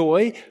with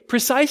joy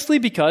precisely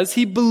because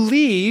he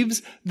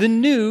believes the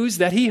news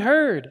that he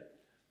heard?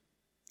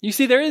 You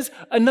see, there is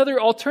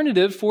another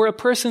alternative for a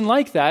person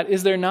like that,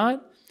 is there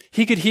not?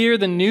 He could hear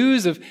the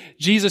news of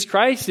Jesus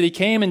Christ, that he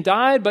came and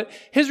died, but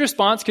his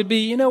response could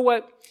be, you know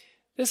what?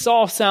 This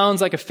all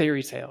sounds like a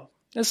fairy tale.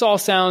 This all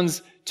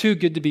sounds too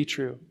good to be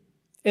true.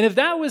 And if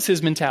that was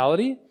his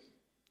mentality,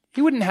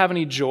 he wouldn't have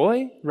any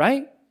joy,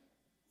 right?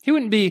 He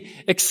wouldn't be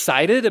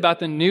excited about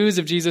the news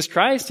of Jesus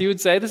Christ. He would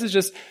say, this is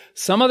just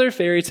some other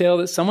fairy tale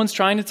that someone's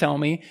trying to tell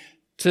me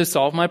to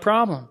solve my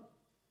problem.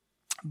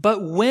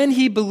 But when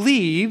he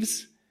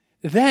believes,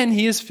 then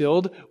he is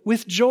filled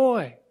with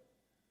joy.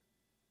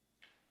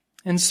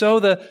 And so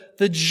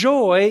the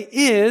joy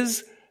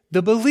is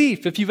the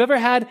belief. If you've ever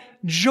had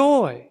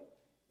joy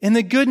in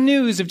the good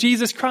news of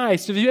Jesus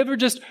Christ, if you ever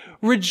just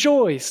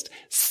rejoiced,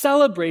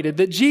 celebrated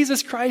that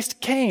Jesus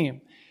Christ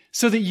came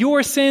so that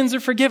your sins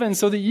are forgiven,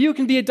 so that you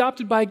can be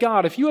adopted by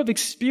God, if you have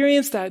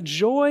experienced that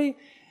joy,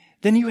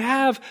 then you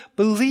have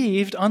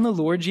believed on the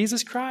Lord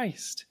Jesus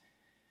Christ.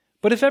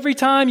 But if every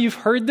time you've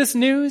heard this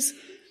news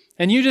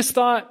and you just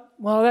thought,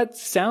 well, that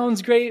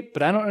sounds great,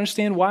 but I don't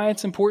understand why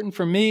it's important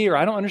for me, or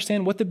I don't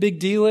understand what the big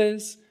deal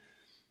is.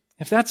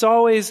 If that's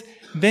always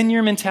been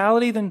your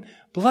mentality, then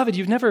beloved,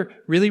 you've never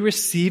really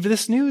received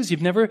this news.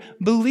 You've never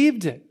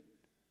believed it.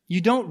 You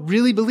don't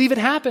really believe it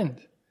happened.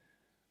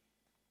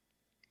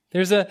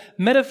 There's a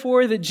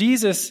metaphor that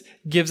Jesus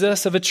gives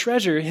us of a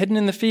treasure hidden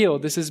in the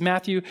field. This is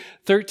Matthew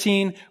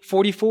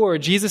 13:44.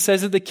 Jesus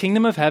says that the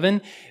kingdom of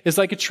heaven is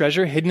like a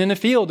treasure hidden in a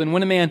field. And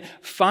when a man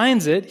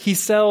finds it, he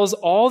sells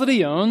all that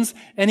he owns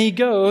and he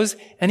goes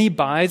and he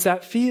buys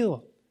that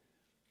field.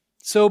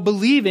 So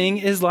believing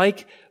is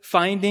like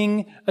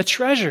finding a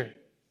treasure.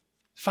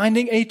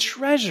 Finding a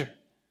treasure.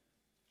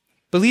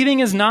 Believing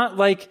is not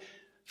like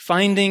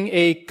finding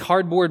a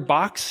cardboard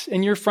box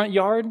in your front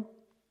yard,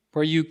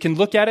 where you can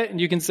look at it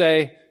and you can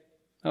say,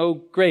 oh,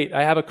 great,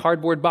 I have a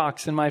cardboard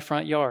box in my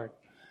front yard.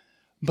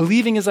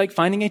 Believing is like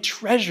finding a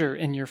treasure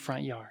in your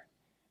front yard,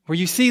 where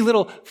you see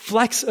little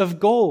flecks of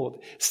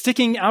gold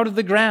sticking out of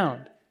the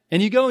ground.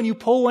 And you go and you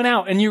pull one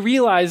out and you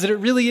realize that it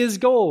really is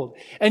gold.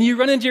 And you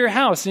run into your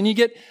house and you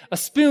get a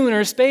spoon or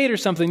a spade or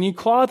something. You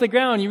claw at the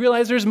ground. You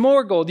realize there's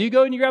more gold. You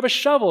go and you grab a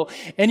shovel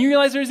and you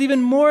realize there's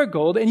even more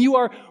gold. And you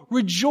are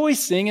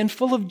rejoicing and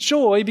full of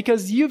joy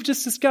because you've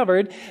just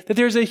discovered that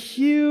there's a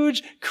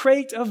huge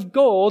crate of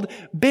gold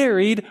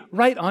buried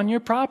right on your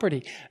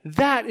property.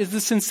 That is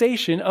the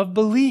sensation of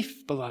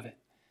belief, beloved.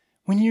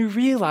 When you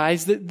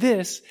realize that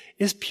this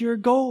is pure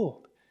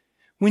gold.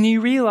 When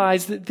you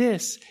realize that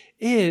this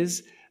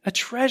is a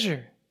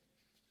treasure.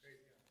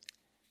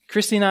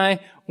 Christy and I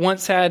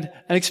once had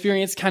an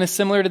experience kind of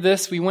similar to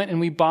this. We went and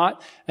we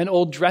bought an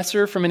old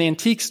dresser from an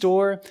antique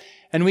store,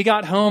 and we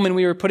got home and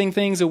we were putting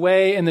things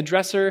away in the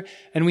dresser,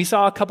 and we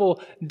saw a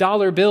couple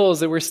dollar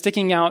bills that were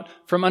sticking out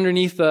from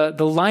underneath the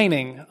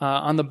lining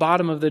on the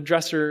bottom of the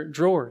dresser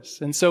drawers.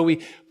 And so we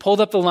pulled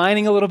up the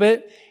lining a little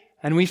bit,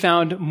 and we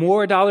found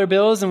more dollar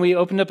bills, and we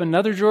opened up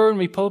another drawer and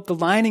we pulled up the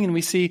lining and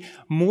we see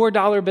more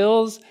dollar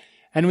bills.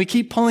 And we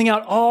keep pulling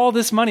out all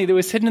this money that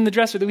was hidden in the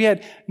dresser that we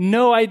had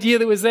no idea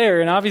that was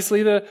there. And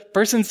obviously the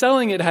person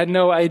selling it had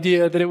no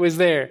idea that it was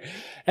there.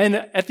 And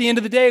at the end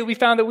of the day, we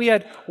found that we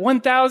had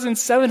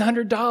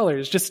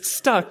 $1,700 just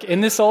stuck in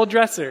this old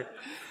dresser.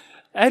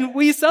 And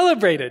we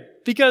celebrated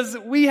because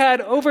we had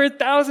over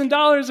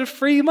 $1,000 of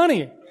free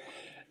money.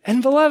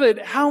 And beloved,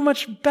 how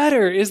much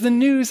better is the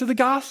news of the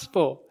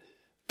gospel?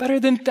 Better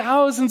than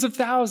thousands of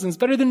thousands,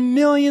 better than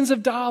millions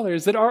of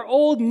dollars, that our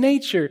old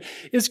nature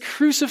is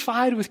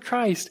crucified with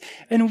Christ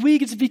and we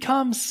get to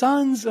become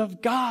sons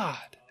of God.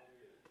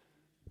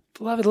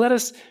 Beloved, let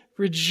us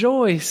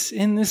rejoice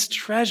in this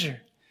treasure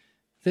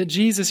that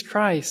Jesus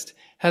Christ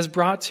has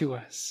brought to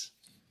us.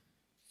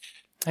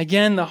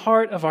 Again, the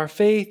heart of our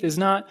faith is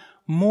not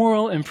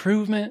moral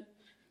improvement.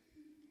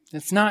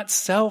 It's not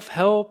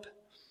self-help.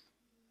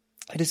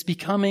 It is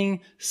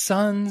becoming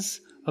sons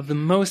of the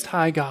Most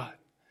High God.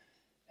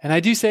 And I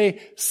do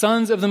say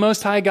sons of the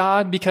Most High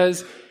God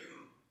because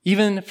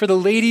even for the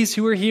ladies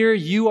who are here,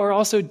 you are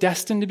also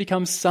destined to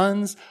become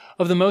sons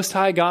of the Most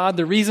High God.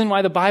 The reason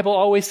why the Bible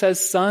always says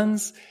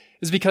sons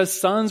is because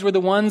sons were the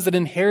ones that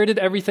inherited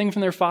everything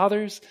from their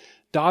fathers.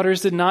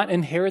 Daughters did not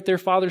inherit their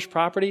father's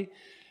property.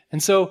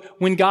 And so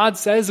when God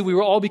says that we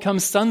will all become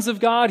sons of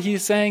God, He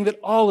is saying that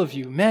all of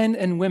you, men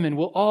and women,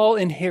 will all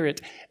inherit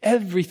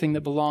everything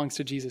that belongs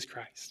to Jesus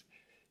Christ.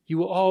 You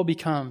will all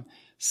become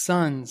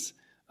sons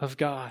of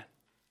God.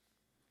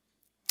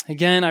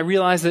 Again, I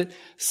realize that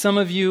some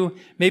of you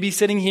may be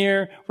sitting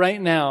here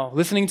right now,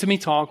 listening to me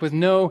talk with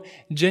no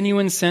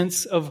genuine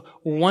sense of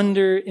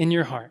wonder in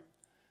your heart.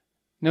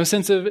 No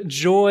sense of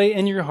joy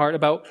in your heart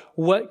about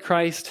what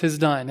Christ has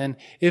done. And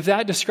if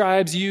that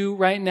describes you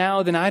right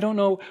now, then I don't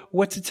know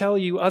what to tell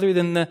you other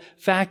than the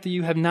fact that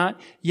you have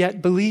not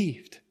yet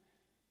believed.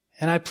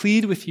 And I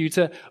plead with you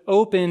to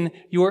open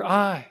your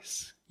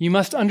eyes. You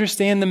must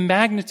understand the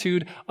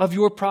magnitude of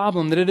your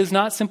problem, that it is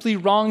not simply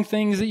wrong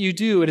things that you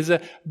do. It is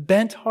a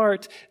bent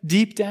heart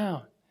deep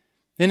down.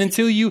 And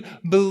until you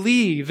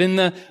believe in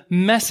the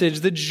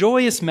message, the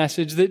joyous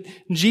message that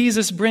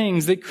Jesus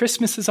brings, that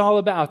Christmas is all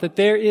about, that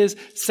there is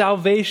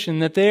salvation,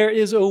 that there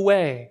is a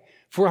way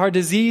for our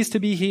disease to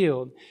be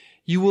healed,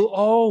 you will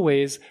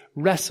always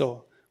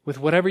wrestle with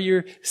whatever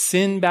your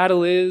sin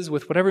battle is,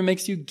 with whatever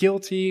makes you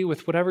guilty,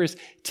 with whatever is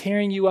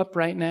tearing you up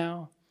right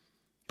now.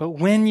 But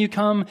when you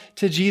come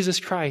to Jesus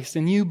Christ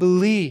and you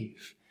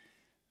believe,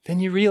 then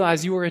you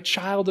realize you are a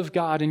child of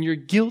God and your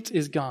guilt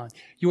is gone.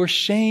 Your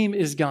shame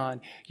is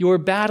gone. Your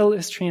battle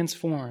is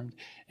transformed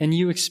and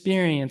you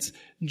experience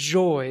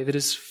joy that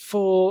is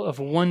full of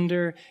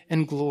wonder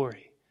and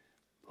glory.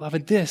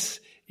 Beloved, this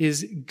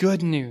is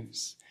good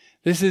news.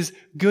 This is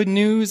good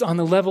news on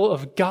the level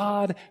of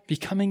God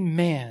becoming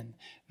man.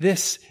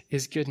 This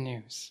is good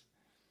news.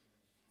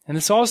 And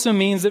this also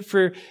means that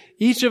for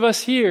each of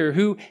us here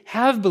who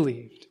have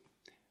believed,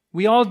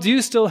 we all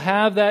do still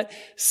have that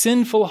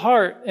sinful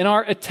heart, and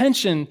our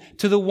attention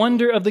to the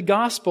wonder of the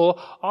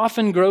gospel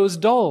often grows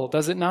dull,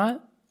 does it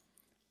not?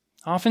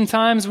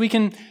 Oftentimes we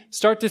can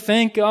start to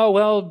think, oh,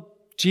 well,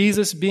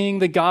 Jesus being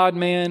the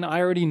God-man, I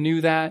already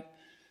knew that.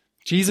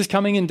 Jesus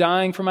coming and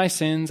dying for my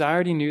sins, I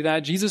already knew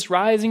that. Jesus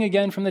rising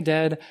again from the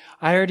dead,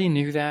 I already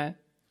knew that.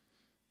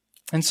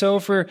 And so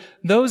for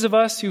those of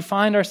us who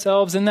find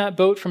ourselves in that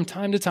boat from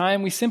time to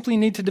time, we simply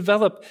need to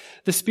develop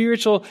the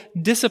spiritual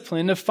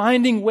discipline of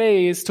finding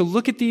ways to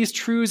look at these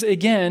truths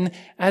again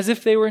as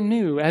if they were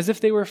new, as if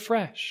they were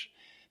fresh.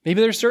 Maybe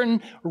there's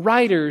certain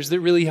writers that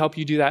really help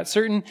you do that,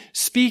 certain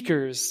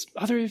speakers,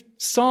 other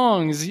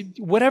songs,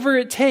 whatever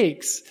it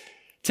takes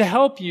to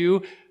help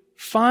you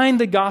find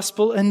the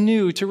gospel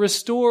anew, to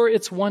restore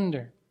its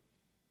wonder.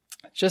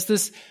 Just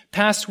this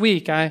past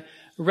week, I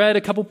read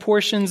a couple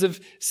portions of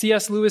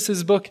C.S.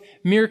 Lewis's book,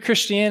 Mere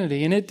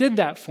Christianity, and it did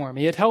that for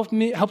me. It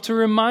helped to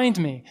remind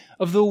me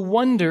of the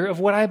wonder of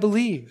what I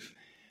believe.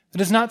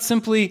 It is not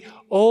simply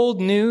old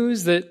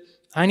news that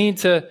I need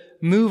to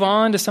move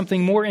on to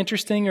something more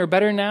interesting or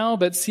better now,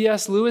 but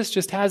C.S. Lewis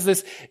just has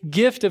this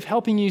gift of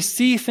helping you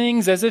see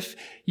things as if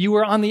you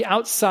were on the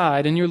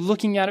outside and you're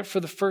looking at it for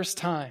the first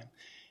time.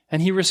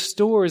 And he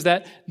restores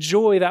that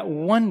joy, that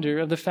wonder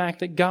of the fact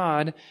that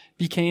God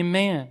became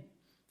man.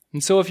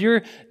 And so if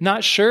you're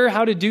not sure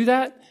how to do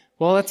that,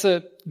 well, that's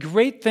a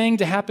great thing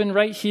to happen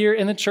right here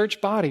in the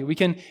church body. We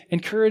can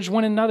encourage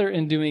one another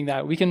in doing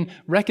that. We can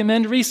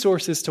recommend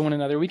resources to one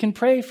another. We can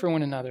pray for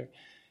one another.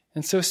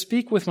 And so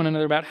speak with one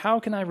another about how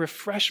can I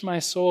refresh my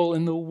soul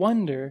in the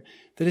wonder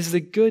that is the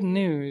good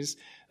news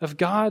of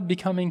God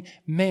becoming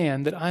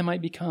man, that I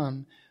might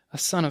become a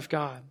son of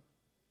God.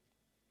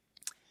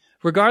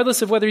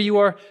 Regardless of whether you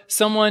are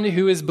someone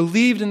who has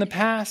believed in the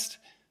past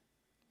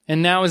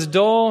and now is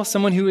dull,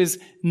 someone who has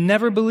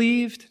never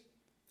believed,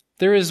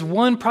 there is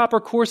one proper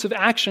course of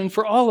action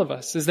for all of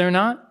us, is there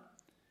not?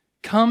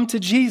 Come to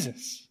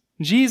Jesus.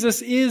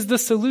 Jesus is the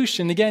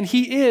solution. Again,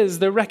 he is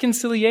the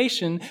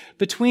reconciliation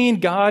between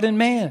God and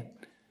man.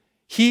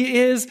 He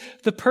is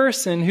the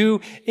person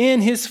who,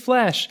 in his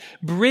flesh,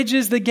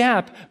 bridges the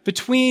gap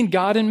between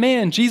God and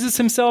man. Jesus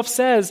himself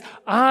says,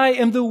 I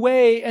am the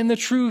way and the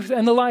truth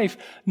and the life.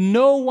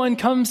 No one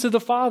comes to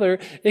the Father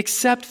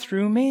except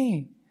through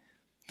me.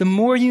 The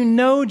more you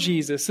know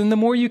Jesus and the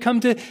more you come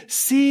to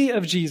see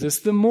of Jesus,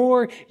 the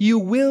more you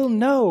will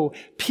know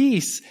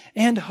peace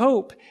and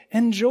hope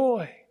and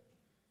joy.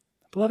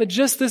 Beloved,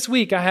 just this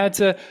week I had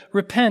to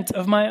repent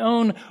of my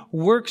own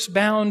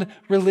works-bound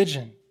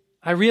religion.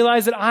 I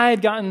realized that I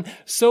had gotten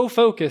so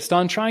focused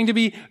on trying to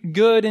be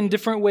good in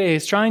different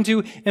ways, trying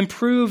to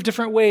improve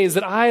different ways,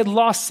 that I had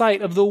lost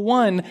sight of the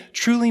one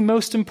truly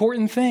most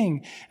important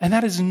thing, and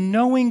that is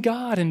knowing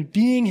God and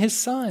being his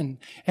son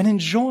and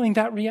enjoying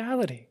that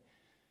reality.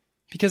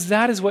 Because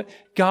that is what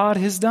God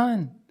has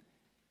done.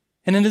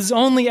 And it is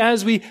only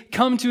as we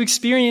come to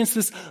experience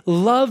this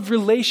love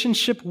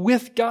relationship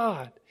with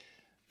God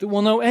that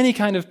we'll know any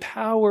kind of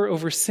power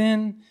over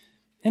sin,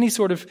 any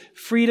sort of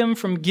freedom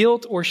from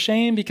guilt or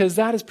shame, because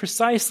that is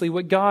precisely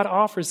what God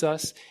offers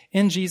us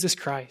in Jesus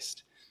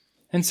Christ.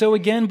 And so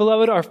again,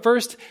 beloved, our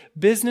first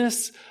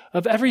business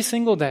of every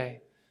single day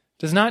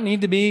does not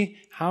need to be,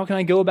 how can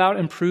I go about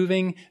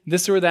improving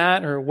this or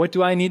that, or what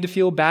do I need to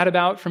feel bad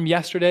about from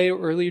yesterday or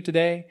earlier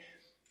today?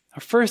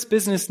 Our first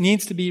business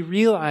needs to be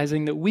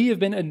realizing that we have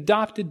been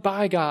adopted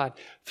by God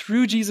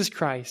through Jesus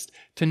Christ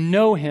to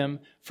know him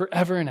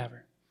forever and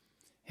ever.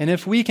 And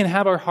if we can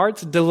have our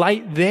hearts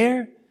delight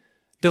there,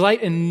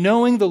 delight in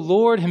knowing the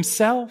Lord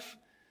himself,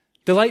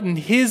 delight in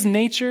his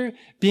nature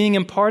being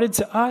imparted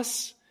to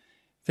us,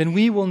 then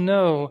we will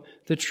know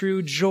the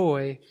true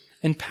joy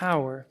and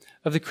power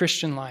of the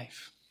Christian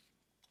life.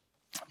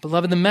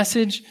 Beloved, the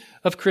message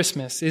of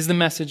Christmas is the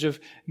message of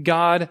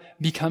God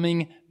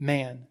becoming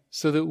man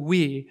so that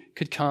we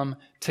could come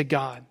to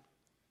God.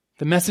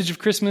 The message of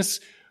Christmas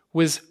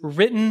was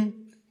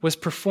written, was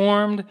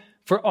performed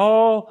for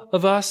all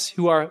of us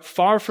who are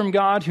far from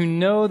God, who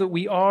know that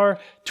we are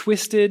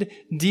twisted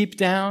deep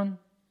down.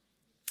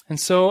 And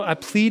so I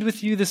plead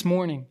with you this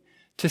morning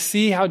to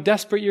see how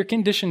desperate your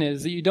condition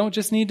is, that you don't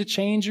just need to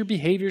change your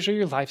behaviors or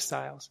your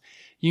lifestyles.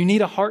 You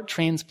need a heart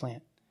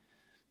transplant.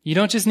 You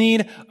don't just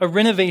need a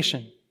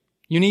renovation.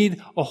 You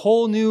need a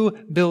whole new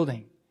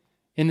building.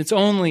 And it's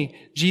only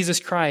Jesus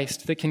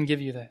Christ that can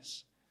give you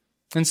this.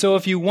 And so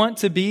if you want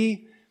to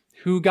be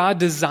who God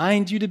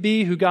designed you to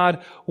be, who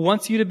God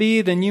wants you to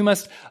be, then you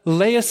must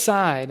lay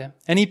aside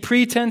any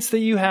pretense that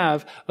you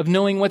have of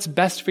knowing what's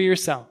best for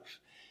yourself.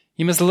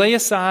 You must lay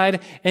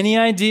aside any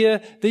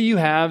idea that you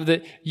have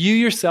that you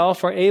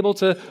yourself are able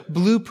to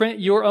blueprint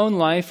your own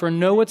life or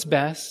know what's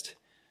best.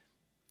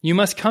 You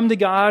must come to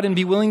God and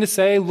be willing to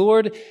say,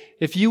 Lord,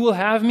 if you will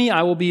have me,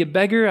 I will be a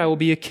beggar, I will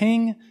be a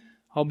king,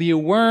 I'll be a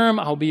worm,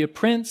 I'll be a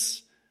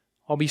prince,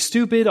 I'll be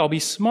stupid, I'll be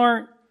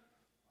smart,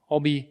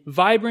 I'll be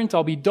vibrant,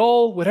 I'll be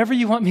dull, whatever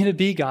you want me to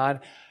be,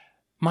 God.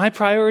 My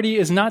priority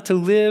is not to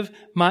live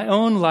my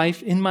own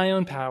life in my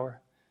own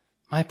power.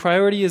 My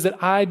priority is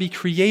that I be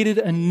created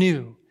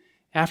anew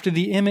after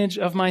the image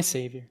of my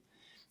Savior.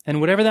 And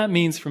whatever that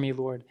means for me,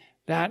 Lord,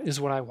 that is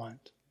what I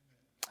want.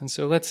 And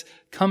so let's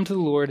come to the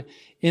Lord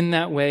in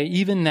that way,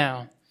 even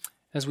now,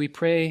 as we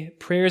pray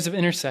prayers of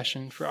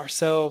intercession for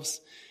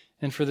ourselves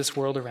and for this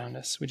world around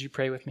us. Would you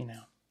pray with me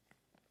now?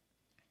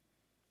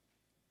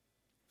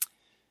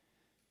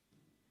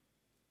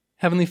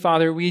 Heavenly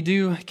Father, we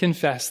do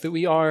confess that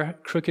we are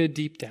crooked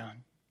deep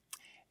down,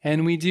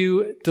 and we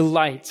do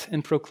delight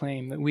and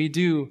proclaim that we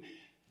do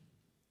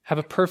have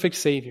a perfect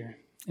Savior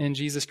in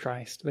Jesus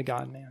Christ, the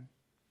God-man.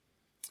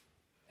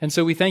 And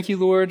so we thank you,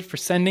 Lord, for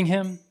sending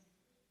him.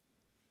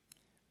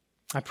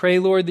 I pray,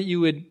 Lord, that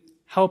you would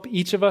help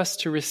each of us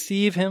to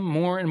receive him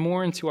more and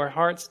more into our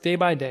hearts day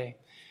by day,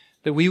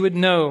 that we would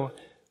know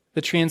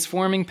the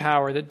transforming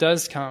power that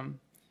does come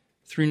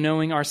through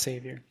knowing our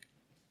Savior.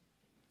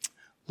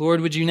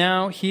 Lord, would you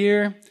now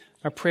hear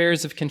our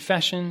prayers of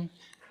confession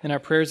and our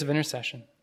prayers of intercession?